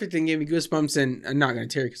was perfect and gave me goosebumps, and I'm not going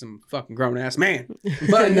to tear because I'm a fucking grown ass man.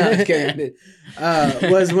 But no, okay, I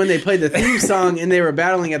did. Was when they played the theme song and they were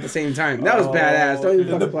battling at the same time. That was badass. Don't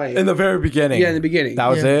even fucking play. in the very beginning. Yeah, in the beginning. That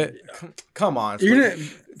was Yeah. it. Come on, You're gonna.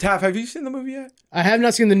 Taff. Have you seen the movie yet? I have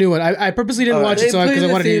not seen the new one. I purposely didn't watch They it so play because I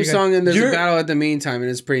the wanted to hear theme you guys. song and there's a You're- battle at the meantime, and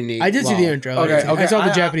it's pretty neat. I did see the intro. I saw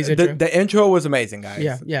the Japanese intro. The intro was amazing,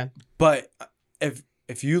 guys. Yeah. But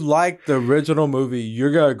if you like the original movie,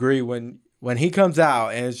 you're gonna agree when he comes out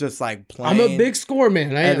and it's just like plain. I'm a big score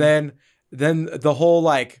man. I am. And then the whole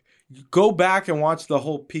like go back and watch the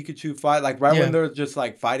whole Pikachu fight, like right Yeah. when they're just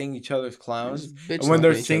like fighting each other's clones, Just bitch and when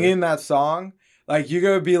they're slapping each singing that song, like you're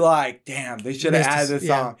gonna be like, damn, they should have Missed added this- this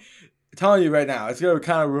yeah. song. I'm telling you right now, it's gonna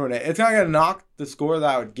kind of ruin it. It's not gonna knock the score that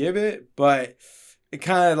I would give it, but it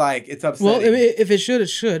kind of like it's upsetting. Well, if it should, it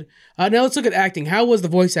should. Now let's look at acting. How was the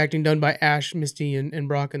voice acting done by Ash, Misty, and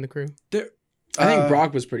Brock and the crew? I think Uh,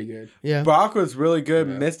 Brock was pretty good. Yeah. Brock was really good.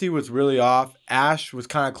 Yeah. Misty was really off. Ash was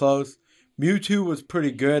kind of close. Mewtwo was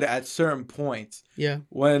pretty good at certain points. Yeah.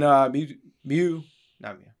 When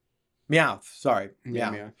Meowth, sorry,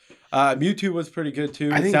 Meowth. Mewtwo was pretty good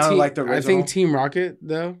too. I It think sounded Team, like the original. I think Team Rocket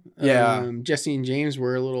though. Yeah. Jesse and James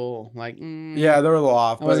were a little like. yeah, they were a little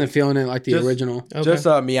off. I wasn't but feeling it like the just- original. Okay. just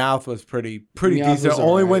Meowth was pretty Meowth decent. was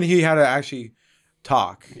Only alright. when he had to actually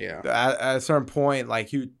talk. Yeah. At a certain point, like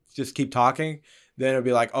he would just keep talking, then it'd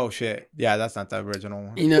be like, oh shit, yeah, that's not the original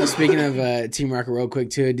one. You know, speaking of Team Rocket, real quick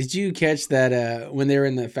too, did you catch that when they were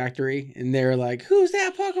in the factory and they were like, "Who's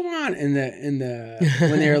that Pokemon?" And the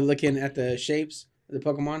when they were looking at the shapes the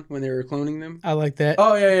Pokemon when they were cloning them. I like that.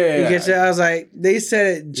 Oh yeah. You get I was like, they said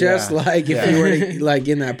it just Yeah. like if you were to, like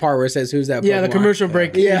in that part where it says who's that. Yeah, the Pokemon. commercial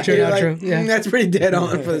break. Yeah, intro, you're like, outro. Yeah. that's pretty dead on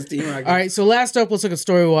for this team. All right, so last up, let's look at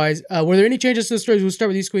story wise. Were there any changes to the stories? We'll start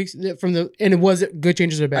with these Squeaks and was it good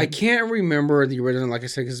changes or bad? I can't remember the original, like I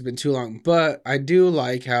said, because it's been too long. But I do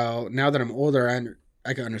like how now that I'm older,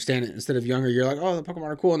 I can understand it. Instead of younger, you're like, oh, the Pokemon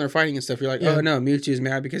are cool and they're fighting and stuff. You're like, Yeah. oh no, Mewtwo's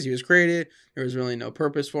mad because he was created. There was really no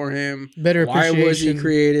purpose for him. Better Why appreciation. was he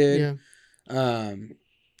created? Yeah.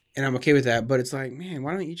 And I'm okay with that. But it's like, man,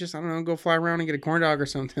 why don't you just, I don't know, go fly around and get a corn dog or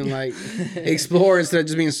something? Like, explore instead of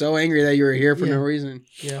just being so angry that you were here for Yeah. no reason.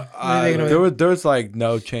 Yeah. What do you think of it? There was like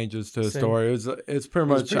no changes to the Same. story. It's pretty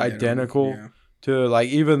much It's pretty identical Yeah. to like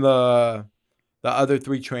even the other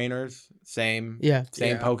 3 trainers. Same Yeah.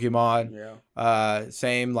 same Yeah. Pokemon. Yeah.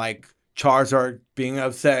 Same like Charizard being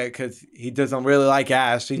upset because he doesn't really like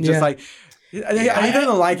Ash. He just Yeah. like he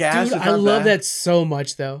doesn't like Ash. Dude, It's I not love that so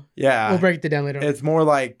much, though. Yeah, We'll break that down later on. it's more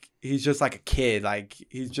like he's just like a kid. Like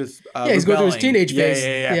he's just Yeah, he's going through his rebelling. teenage Yeah, phase.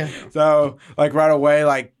 Yeah. Yeah. So like right away,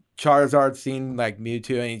 like Charizard seen like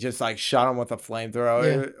Mewtwo and he just like shot him with a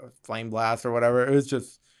flamethrower, flame blast or whatever. It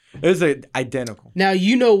was identical. Now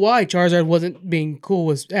you know why Charizard wasn't being cool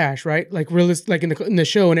with Ash, right? Like like in the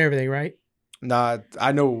show and everything, right? Not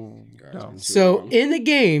I know. No. So in the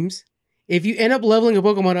games, if you end up leveling a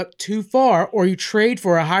Pokemon up too far or you trade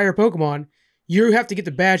for a higher Pokemon, you have to get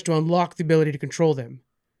the badge to unlock the ability to control them.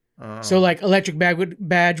 So like Electric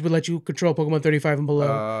Badge would let you control Pokemon 35 and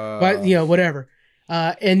below. But whatever.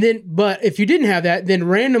 But if you didn't have that, then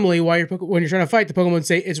randomly when you're trying to fight, the Pokemon would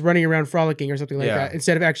say it's running around frolicking or something like that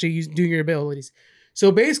instead of actually doing your abilities.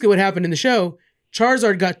 So basically, what happened in the show,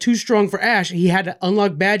 Charizard got too strong for Ash. He had to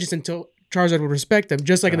unlock badges until Charizard would respect him,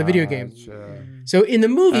 just like in the video game. So in the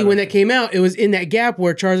movie, when that came out, it was in that gap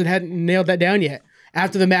where Charizard hadn't nailed that down yet.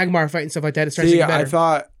 After the Magmar fight and stuff like that, it started to get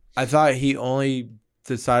better. I thought he only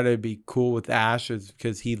decided to be cool with Ash is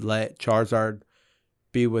because he let Charizard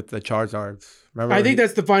be with the Charizards. Remember? I think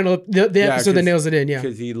that's the final the episode that nails it in. Yeah,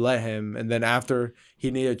 because he let him, and then after he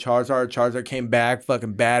needed Charizard came back,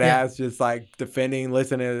 fucking badass, just like defending,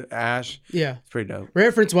 listening to Ash. Yeah, it's pretty dope.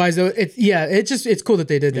 Reference wise, though, it's cool that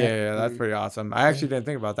they did that. Yeah, that's pretty awesome. I actually didn't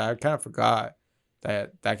think about that. I kind of forgot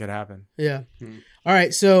that could happen. Yeah. All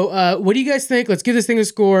right. So, what do you guys think? Let's give this thing a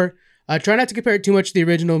score. Try not to compare it too much to the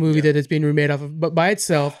original movie that it's being remade off of, but by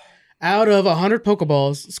itself, out of 100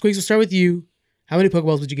 Pokeballs, Squeaks, we'll start with you. How many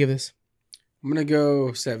Pokeballs would you give this? I'm gonna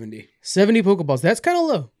go 70. 70 Pokeballs. That's kind of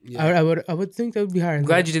low. Yeah. I would think that would be higher. I'm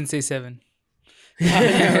glad you didn't say 7.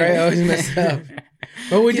 Yeah, right. I always mess up.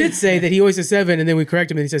 But we did say that he always says 7, and then we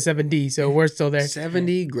correct him and he says 7D, so we're still there.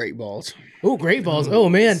 70 great balls. Oh, great balls. Oh,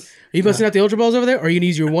 man. Are you busting out the Ultra Balls over there, or are you going to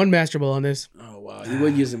use your one Master Ball on this? Oh wow, you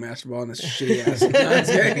would use the Master Ball on this shitty ass. No, I'm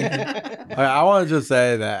kidding. I want to just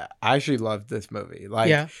say that I actually loved this movie. Like,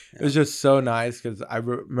 Yeah. it was just so nice because I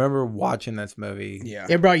remember watching this movie. Yeah.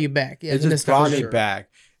 It brought you back. Yeah, It the just brought nostalgia. me back.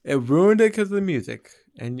 It ruined it because of the music,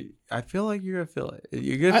 and I feel like you're gonna feel it.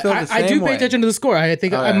 You're gonna feel the same I do way. pay attention to the score. I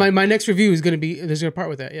think Okay. my next review is going to be, there's going to part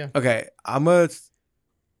with that, yeah. Okay, I'm gonna.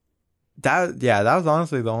 That was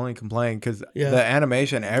honestly the only complaint because Yeah. the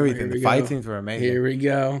animation, everything, Here the we fight go. scenes were amazing. Here we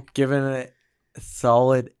go. Giving it a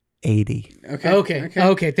solid 80.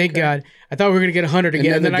 Okay, thank God. I thought we were going to get 100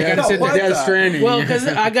 again, and then I got to sit What there. the- Death Stranding. Well, because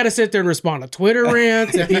I got to sit there and respond to Twitter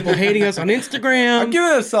rants and people hating us on Instagram. I'm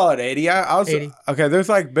giving it a solid 80. I was 80. okay. There's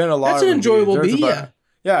like been a lot. That's of an enjoyable reviews. beat, There's yeah.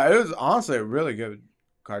 Yeah, it was honestly a really good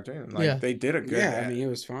cartoon. Like Yeah. they did a good. Yeah, I mean it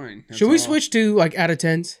was fine. That's Should we all. switch to like out of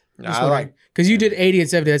 10s? I like. Because you did 80 and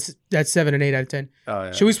 70. That's 7 and 8 out of 10. Oh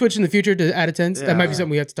yeah. Should we switch in the future to out of 10s? That might be Yeah.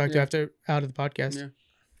 something we have to talk to Yeah. after out of the podcast. Yeah.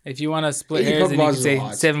 If you want to split 80 hairs, then you Pokeballs can is say a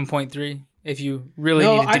lot. 7.3. If you really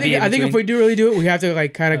No, need it to be in I think if between. we do really do it, we have to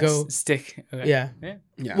like kind of go. Stick. Okay. Yeah.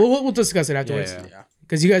 Yeah. We'll discuss it afterwards. Yeah. Yeah.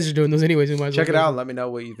 Because you guys are doing those anyways. We might as Check it well. out and let me know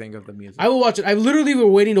what you think of the music. I will watch it. I literally were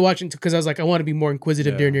waiting to watch it because I was like, I want to be more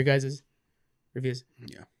inquisitive Yeah. during your guys' reviews.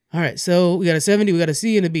 Yeah. All right. So we got a 70, we got a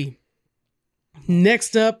C and a B.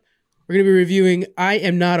 Next up, we're going to be reviewing I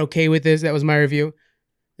Am Not Okay With This. That was my review.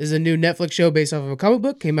 This is a new Netflix show based off of a comic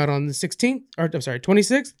book. Came out on the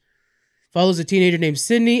 26th. Follows a teenager named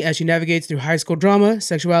Sydney as she navigates through high school drama,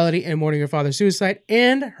 sexuality, and mourning her father's suicide,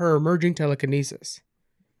 and her emerging telekinesis.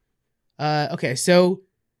 Okay, so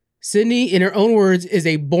Sydney, in her own words, is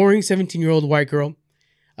a boring 17-year-old white girl.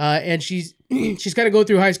 And she's kind of going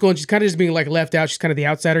through high school, and she's kind of just being like left out. She's kind of the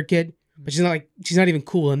outsider kid, but she's not even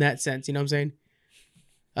cool in that sense. You know what I'm saying?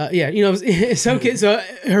 Yeah, you know, some kids. So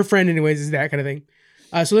her friend, anyways, is that kind of thing.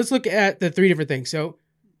 So let's look at the three different things. So,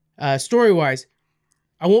 story-wise,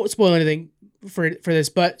 I won't spoil anything. for this,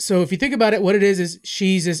 but so if you think about it, what it is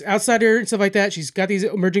she's this outsider and stuff like that. She's got these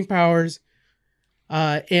emerging powers,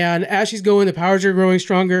 and as she's going, the powers are growing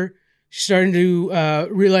stronger. She's starting to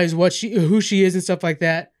realize who she is and stuff like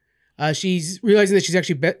that. She's realizing that she's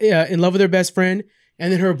actually in love with her best friend,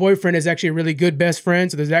 and then her boyfriend is actually a really good best friend.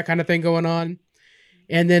 So there's that kind of thing going on.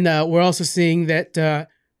 And then we're also seeing that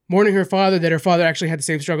mourning her father, that her father actually had the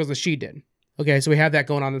same struggles as she did. Okay, so we have that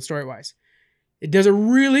going on in story-wise. It does a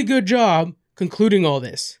really good job concluding all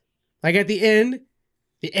this. Like at the end,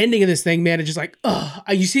 the ending of this thing, man, it's just like,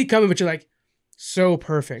 you see it coming, but you're like, so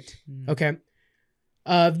perfect. Okay.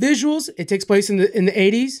 Visuals, it takes place in the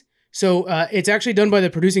 80s. So it's actually done by the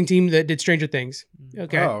producing team that did Stranger Things.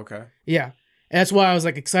 Okay. Oh, okay. Yeah. And that's why I was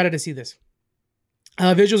like excited to see this.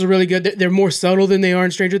 Visuals are really good. They're more subtle than they are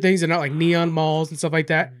in Stranger Things. They're not like neon malls and stuff like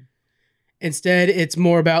that. Instead, it's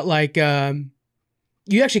more about like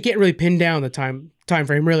you actually can't really pin down the time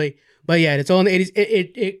frame really. But yeah, it's all in the 80s.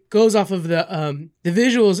 It goes off of the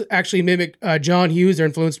visuals actually mimic John Hughes. They're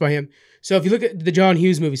influenced by him. So if you look at the John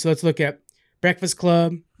Hughes movie, so let's look at Breakfast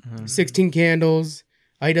Club, 16 Candles.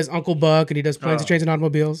 He does Uncle Buck, and he does Planes, Trains, and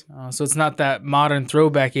Automobiles. So it's not that modern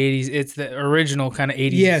throwback 80s. It's the original kind of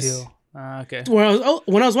 80s feel. Okay.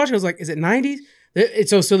 When I was watching, I was like, is it 90s? It's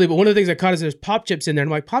so silly, but one of the things I caught is there's pop chips in there. And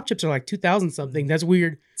I'm like, pop chips are like 2000 something. That's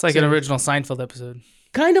weird. It's like an original Seinfeld episode.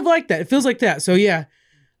 Kind of like that. It feels like that. So yeah.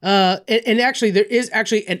 And actually, there is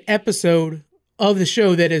actually an episode of the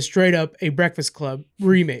show that is straight up a Breakfast Club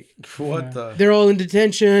remake. What the? They're all in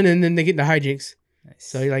detention, and then they get into hijinks. Nice.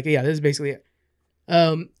 So you're like, yeah, this is basically it.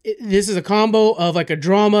 This is a combo of like a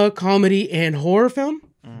drama, comedy, and horror film.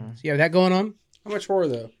 So you have that going on. How much horror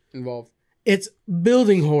though involved? It's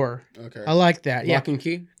building horror. Okay. I like that. Lock and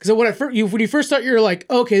key. Because when you first start, you're like,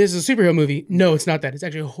 okay, this is a superhero movie. No, it's not that. It's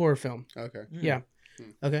actually a horror film. Okay. Yeah.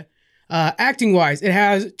 Okay. Acting wise, it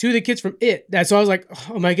has two of the kids from It. So I was like,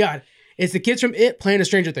 oh my god, it's the kids from It playing a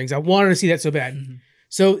Stranger Things. I wanted to see that so bad. Mm-hmm.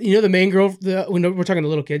 So you know the main girl, we're talking the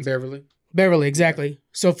little kids. Beverly, exactly.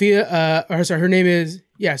 Sophia, her name is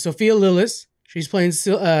Sophia Lillis. She's playing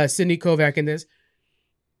Sydney Kovac in this.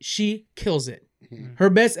 She kills it. Mm-hmm. Her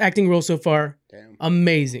best acting role so far. Damn.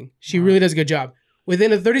 Amazing. She really does a good job.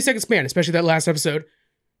 Within a 30-second span, especially that last episode,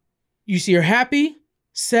 you see her happy,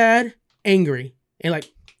 sad, angry, and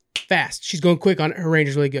like fast. She's going quick on it. Her range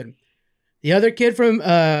is really good. The other kid from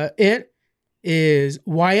It is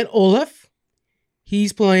Wyatt Olaf.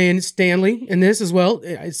 He's playing Stanley in this as well.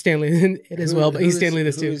 It's Stanley in it as well, but he's Stanley in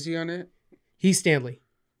this too. Who is he on it? He's Stanley.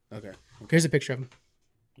 Okay. Here's a picture of him.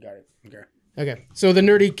 Got it. Okay. Okay. So the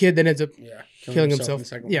nerdy kid that ends up killing himself.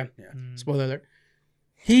 Yeah. Spoiler alert.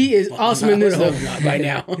 He is awesome in this though. Not by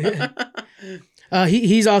now.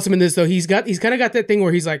 He's awesome in this though. He's kind of got that thing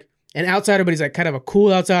where he's like an outsider, but he's like kind of a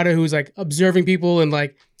cool outsider who's like observing people and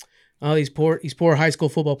like, oh, these poor high school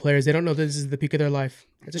football players. They don't know this is the peak of their life.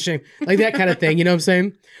 It's a shame. Like that kind of thing. You know what I'm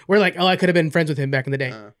saying? We're like, oh, I could have been friends with him back in the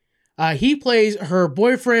day. He plays her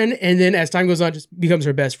boyfriend, and then as time goes on, just becomes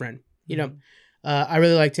her best friend. You know, I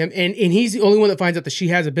really liked him, and he's the only one that finds out that she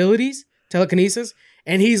has abilities, telekinesis,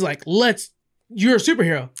 and he's like, you're a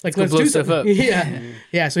superhero. Like, let's do stuff up.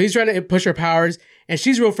 Yeah. So he's trying to push her powers, and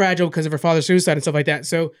she's real fragile because of her father's suicide and stuff like that.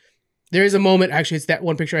 So there is a moment, actually, it's that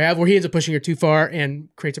one picture I have, where he ends up pushing her too far and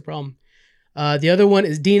creates a problem. The other one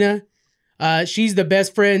is Dina. She's the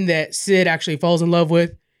best friend that Sid actually falls in love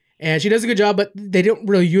with, and she does a good job, but they don't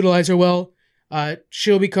really utilize her well.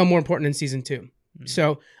 She'll become more important in season 2.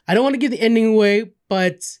 So I don't want to give the ending away,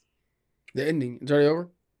 but the ending, it's already over?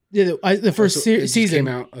 Yeah, the first season came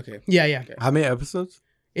out. Okay. Yeah. Okay. How many episodes?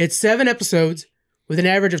 It's 7 episodes with an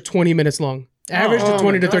average of 20 minutes long. Average to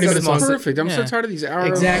 20 to 30 minutes long. Perfect. I'm so tired of these hours.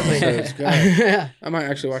 Exactly. I might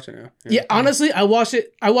actually watch it now. Yeah, honestly, I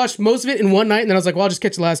watched most of it in one night, and then I was like, well, I'll just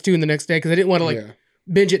catch the last 2 in the next day because I didn't want to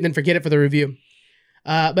binge it and then forget it for the review.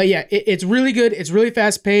 But yeah, it's really good. It's really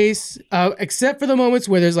fast paced, except for the moments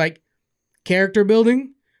where there's like character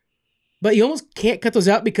building. But you almost can't cut those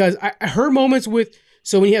out because her moments with...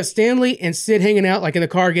 So when you have Stanley and Sid hanging out, like in the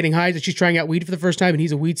car getting high, that she's trying out weed for the first time, and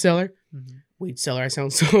he's a weed seller. Mm-hmm. Weed seller, I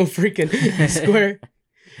sound so freaking square.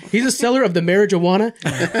 He's a seller of the marijuana.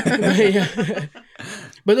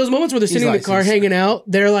 But those moments where they're sitting in the car hanging out,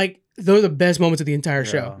 they're the best moments of the entire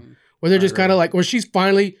show. Where they're just kind of like, where she's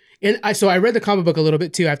finally... So I read the comic book a little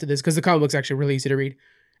bit too after this, because the comic book's actually really easy to read.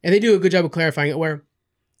 And they do a good job of clarifying it, where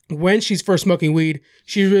when she's first smoking weed,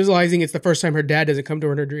 she's realizing it's the first time her dad doesn't come to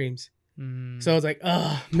her in her dreams. So I was like,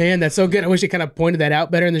 oh man, that's so good. I wish they kind of pointed that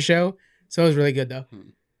out better in the show. So it was really good though.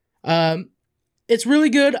 It's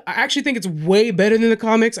really good. I actually think it's way better than the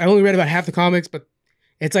comics. I only read about half the comics, but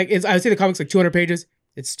I would say the comics like 200 pages.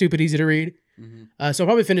 It's stupid easy to read. So I'll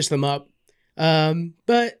probably finish them up.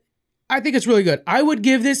 But I think it's really good. I would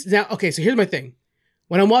give this now. Okay, so here's my thing.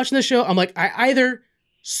 When I'm watching the show, I'm like, I either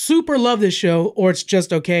super love this show or it's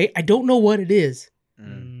just okay. I don't know what it is.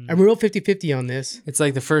 I'm real 50-50 on this. It's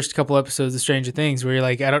like the first couple episodes of Stranger Things where you're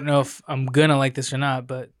like, I don't know if I'm gonna like this or not,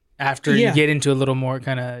 but after you get into a little more, it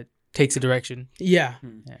kind of takes a direction. Yeah.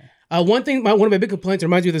 One thing, one of my big complaints,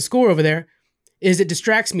 reminds me of the score over there, is it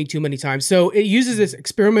distracts me too many times. So it uses this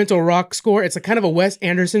experimental rock score. It's a kind of a Wes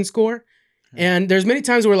Anderson score. And there's many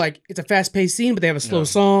times where like it's a fast-paced scene, but they have a slow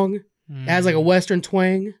song. It has like a Western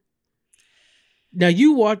twang. Now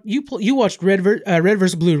you watched Red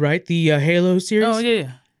vs. Blue, right? The Halo series. Oh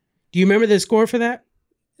yeah. Do you remember the score for that?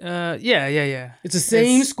 Yeah. It's the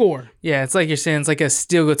same score. Yeah, it's like you're saying, it's like a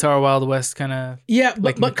steel guitar Wild West kind of. Yeah,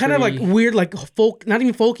 like but kind of like weird, like folk, not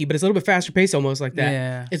even folky, but it's a little bit faster paced, almost like that.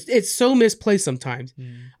 Yeah. It's so misplaced sometimes.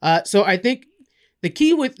 So I think the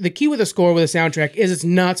key with a score with a soundtrack is it's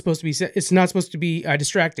not supposed to be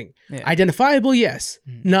distracting. Yeah. Identifiable, yes,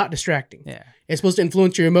 not distracting. Yeah. It's supposed to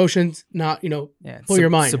influence your emotions, not pull your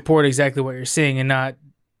mind. Support exactly what you're seeing and not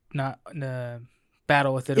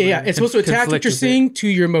battle with it. Yeah, it's supposed to attach what you're seeing to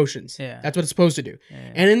your emotions. Yeah. That's what it's supposed to do. Yeah.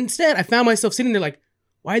 And instead, I found myself sitting there like,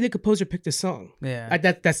 why did the composer pick this song? Yeah.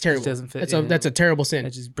 That's terrible. It doesn't fit. That's a terrible sin.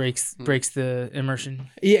 It just breaks the immersion.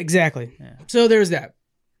 Yeah, exactly. Yeah. So there's that.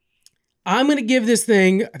 I'm going to give this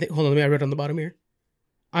thing, hold on, I read on the bottom here.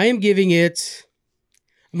 I'm giving it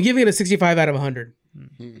a 65 out of 100.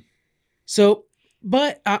 So,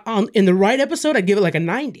 but in the right episode, I'd give it like a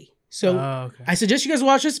 90. So okay. I suggest you guys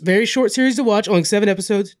watch this. Very short series to watch, only 7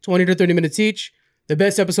 episodes, 20 to 30 minutes each. The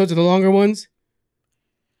best episodes are the longer ones.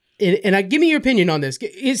 And give me your opinion on this.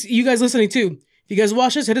 You guys listening too. If you guys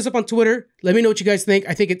watch this, hit us up on Twitter. Let me know what you guys think.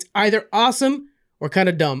 I think it's either awesome or kind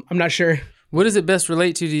of dumb. I'm not sure. What does it best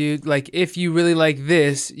relate to you? Like, if you really like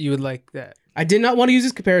this, you would like that. I did not want to use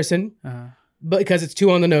this comparison, but because it's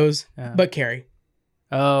too on the nose. But Carrie.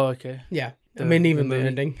 Oh, okay. Yeah. I mean, even the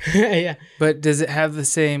ending. Yeah. But does it have the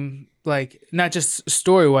same, like, not just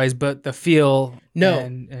story-wise, but the feel? No.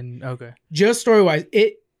 And okay. Just story-wise,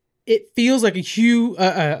 it feels like a Hugh.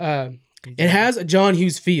 It has a John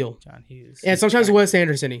Hughes feel. John Hughes. And sometimes Wes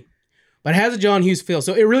Anderson-y. But it has a John Hughes feel.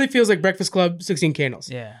 So it really feels like Breakfast Club, 16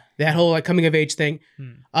 Candles. Yeah. That whole like coming of age thing.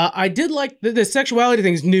 I did like the sexuality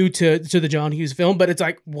thing is new to the John Hughes film, but it's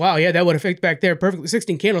like, wow, yeah, that would have fit back there perfectly.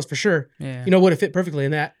 16 Candles for sure. Yeah. Would have fit perfectly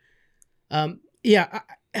in that. I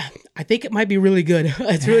think it might be really good.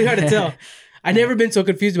 It's really hard to tell. I've never been so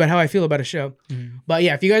confused about how I feel about a show. But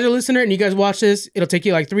yeah, if you guys are a listener and you guys watch this, it'll take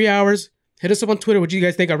you like 3 hours. Hit us up on Twitter. What do you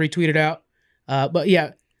guys think? I'll retweet it out. But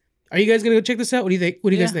yeah, are you guys going to go check this out? What do you think?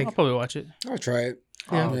 What do you guys think? I'll probably watch it. I'll try it.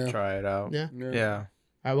 I'll try it out. Yeah. Yeah.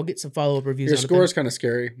 All right, we'll get some follow-up reviews Your on score it. is kind of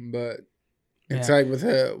scary, but it's like with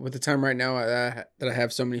the time right now that I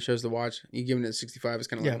have so many shows to watch, you giving it 65 is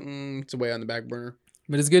kind of like it's way on the back burner.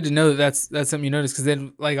 But it's good to know that that's something you notice, because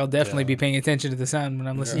then like I'll definitely be paying attention to the sound when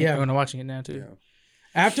I'm listening when I'm watching it now too. Yeah.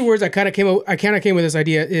 Afterwards, I kind of came with this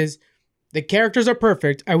idea: is the characters are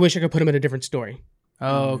perfect. I wish I could put them in a different story.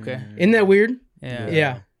 Oh, okay. Isn't that weird?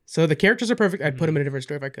 Yeah. So the characters are perfect. I'd put them in a different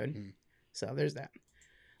story if I could. So there's that.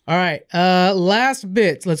 All right. Last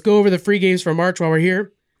bit. Let's go over the free games for March while we're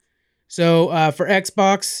here. So for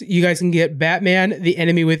Xbox, you guys can get Batman: The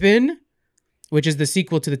Enemy Within, which is the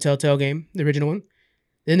sequel to the Telltale game, the original one.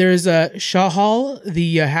 Then there's Shahal,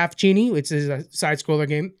 the Half Genie, which is a side-scroller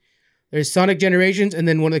game. There's Sonic Generations, and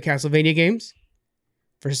then one of the Castlevania games.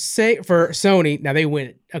 For Sony, now they win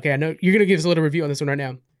it. Okay, I know you're gonna give us a little review on this one right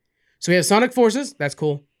now. So we have Sonic Forces, that's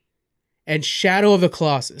cool, and Shadow of the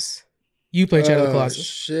Colossus. You played Shadow of the Colossus.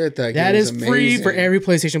 Shit, that is free for every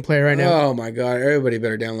PlayStation player right now. Oh my god, everybody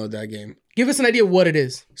better download that game. Give us an idea of what it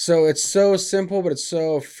is. So it's so simple, but it's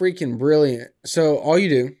so freaking brilliant. So all you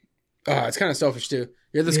do, it's kind of selfish too.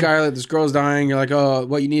 You're this guy, like this girl's dying. You're like, oh,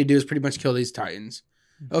 what you need to do is pretty much kill these titans.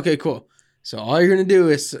 Okay, cool. So all you're gonna do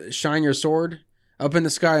is shine your sword up in the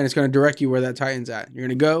sky, and it's gonna direct you where that titan's at. You're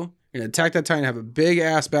gonna go. You're gonna attack that titan, have a big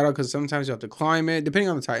ass battle, because sometimes you have to climb it, depending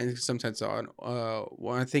on the titan. Sometimes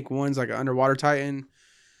I think one's like an underwater titan.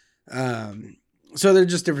 So they're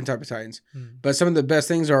just different type of titans. But some of the best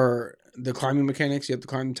things are the climbing mechanics. You have to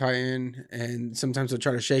climb the titan, and sometimes they'll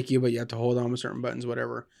try to shake you, but you have to hold on with certain buttons,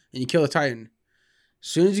 whatever, and you kill a titan. As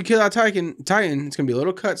soon as you kill that titan, it's gonna be a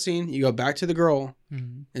little cutscene. You go back to the girl,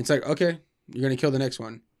 and it's like, okay, you're gonna kill the next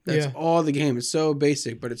one. That's all the game. It's so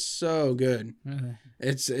basic, but it's so good.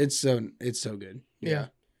 It's so good. Yeah.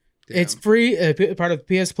 It's free, part of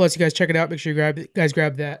PS Plus. You guys check it out. Make sure you guys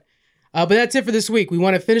grab that. But that's it for this week. We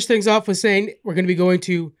want to finish things off with saying we're going to be going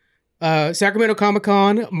to Sacramento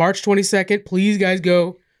Comic-Con March 22nd. Please, guys,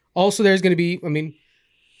 go. Also, there's going to be,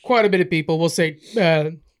 quite a bit of people. We'll say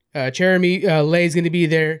Jeremy Lay's going to be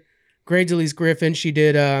there. Grace Elise Griffin, she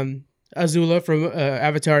did Azula from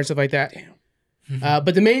Avatar and stuff like that. Damn.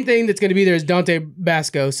 But the main thing that's going to be there is Dante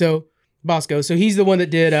Bosco. So he's the one that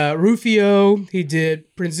did Rufio. He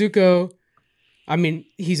did Prince Zuko. I mean,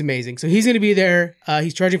 he's amazing. So he's going to be there.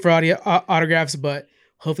 He's charging for autographs, but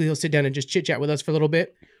hopefully he'll sit down and just chit chat with us for a little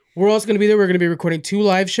bit. We're also going to be there. We're going to be recording 2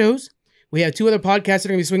 live shows. We have 2 other podcasts that are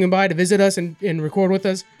going to be swinging by to visit us and record with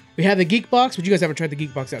us. We have the Geek Box, but you guys haven't tried the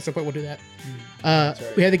Geek Box at some point. We'll do that.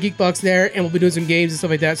 Right. We have the Geek Box there, and we'll be doing some games and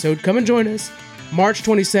stuff like that. So come and join us. March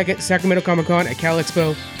 22nd, Sacramento Comic Con at Cal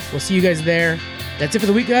Expo. We'll see you guys there. That's it for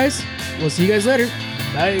the week, guys. We'll see you guys later.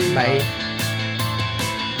 Bye. Bye.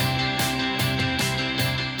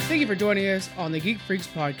 Thank you for joining us on the Geek Freaks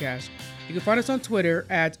podcast. You can find us on Twitter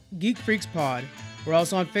at Geek Freaks Pod. We're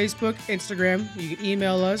also on Facebook, Instagram. You can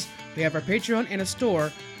email us. We have our Patreon and a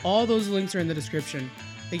store. All those links are in the description.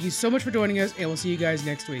 Thank you so much for joining us, and we'll see you guys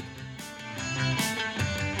next week.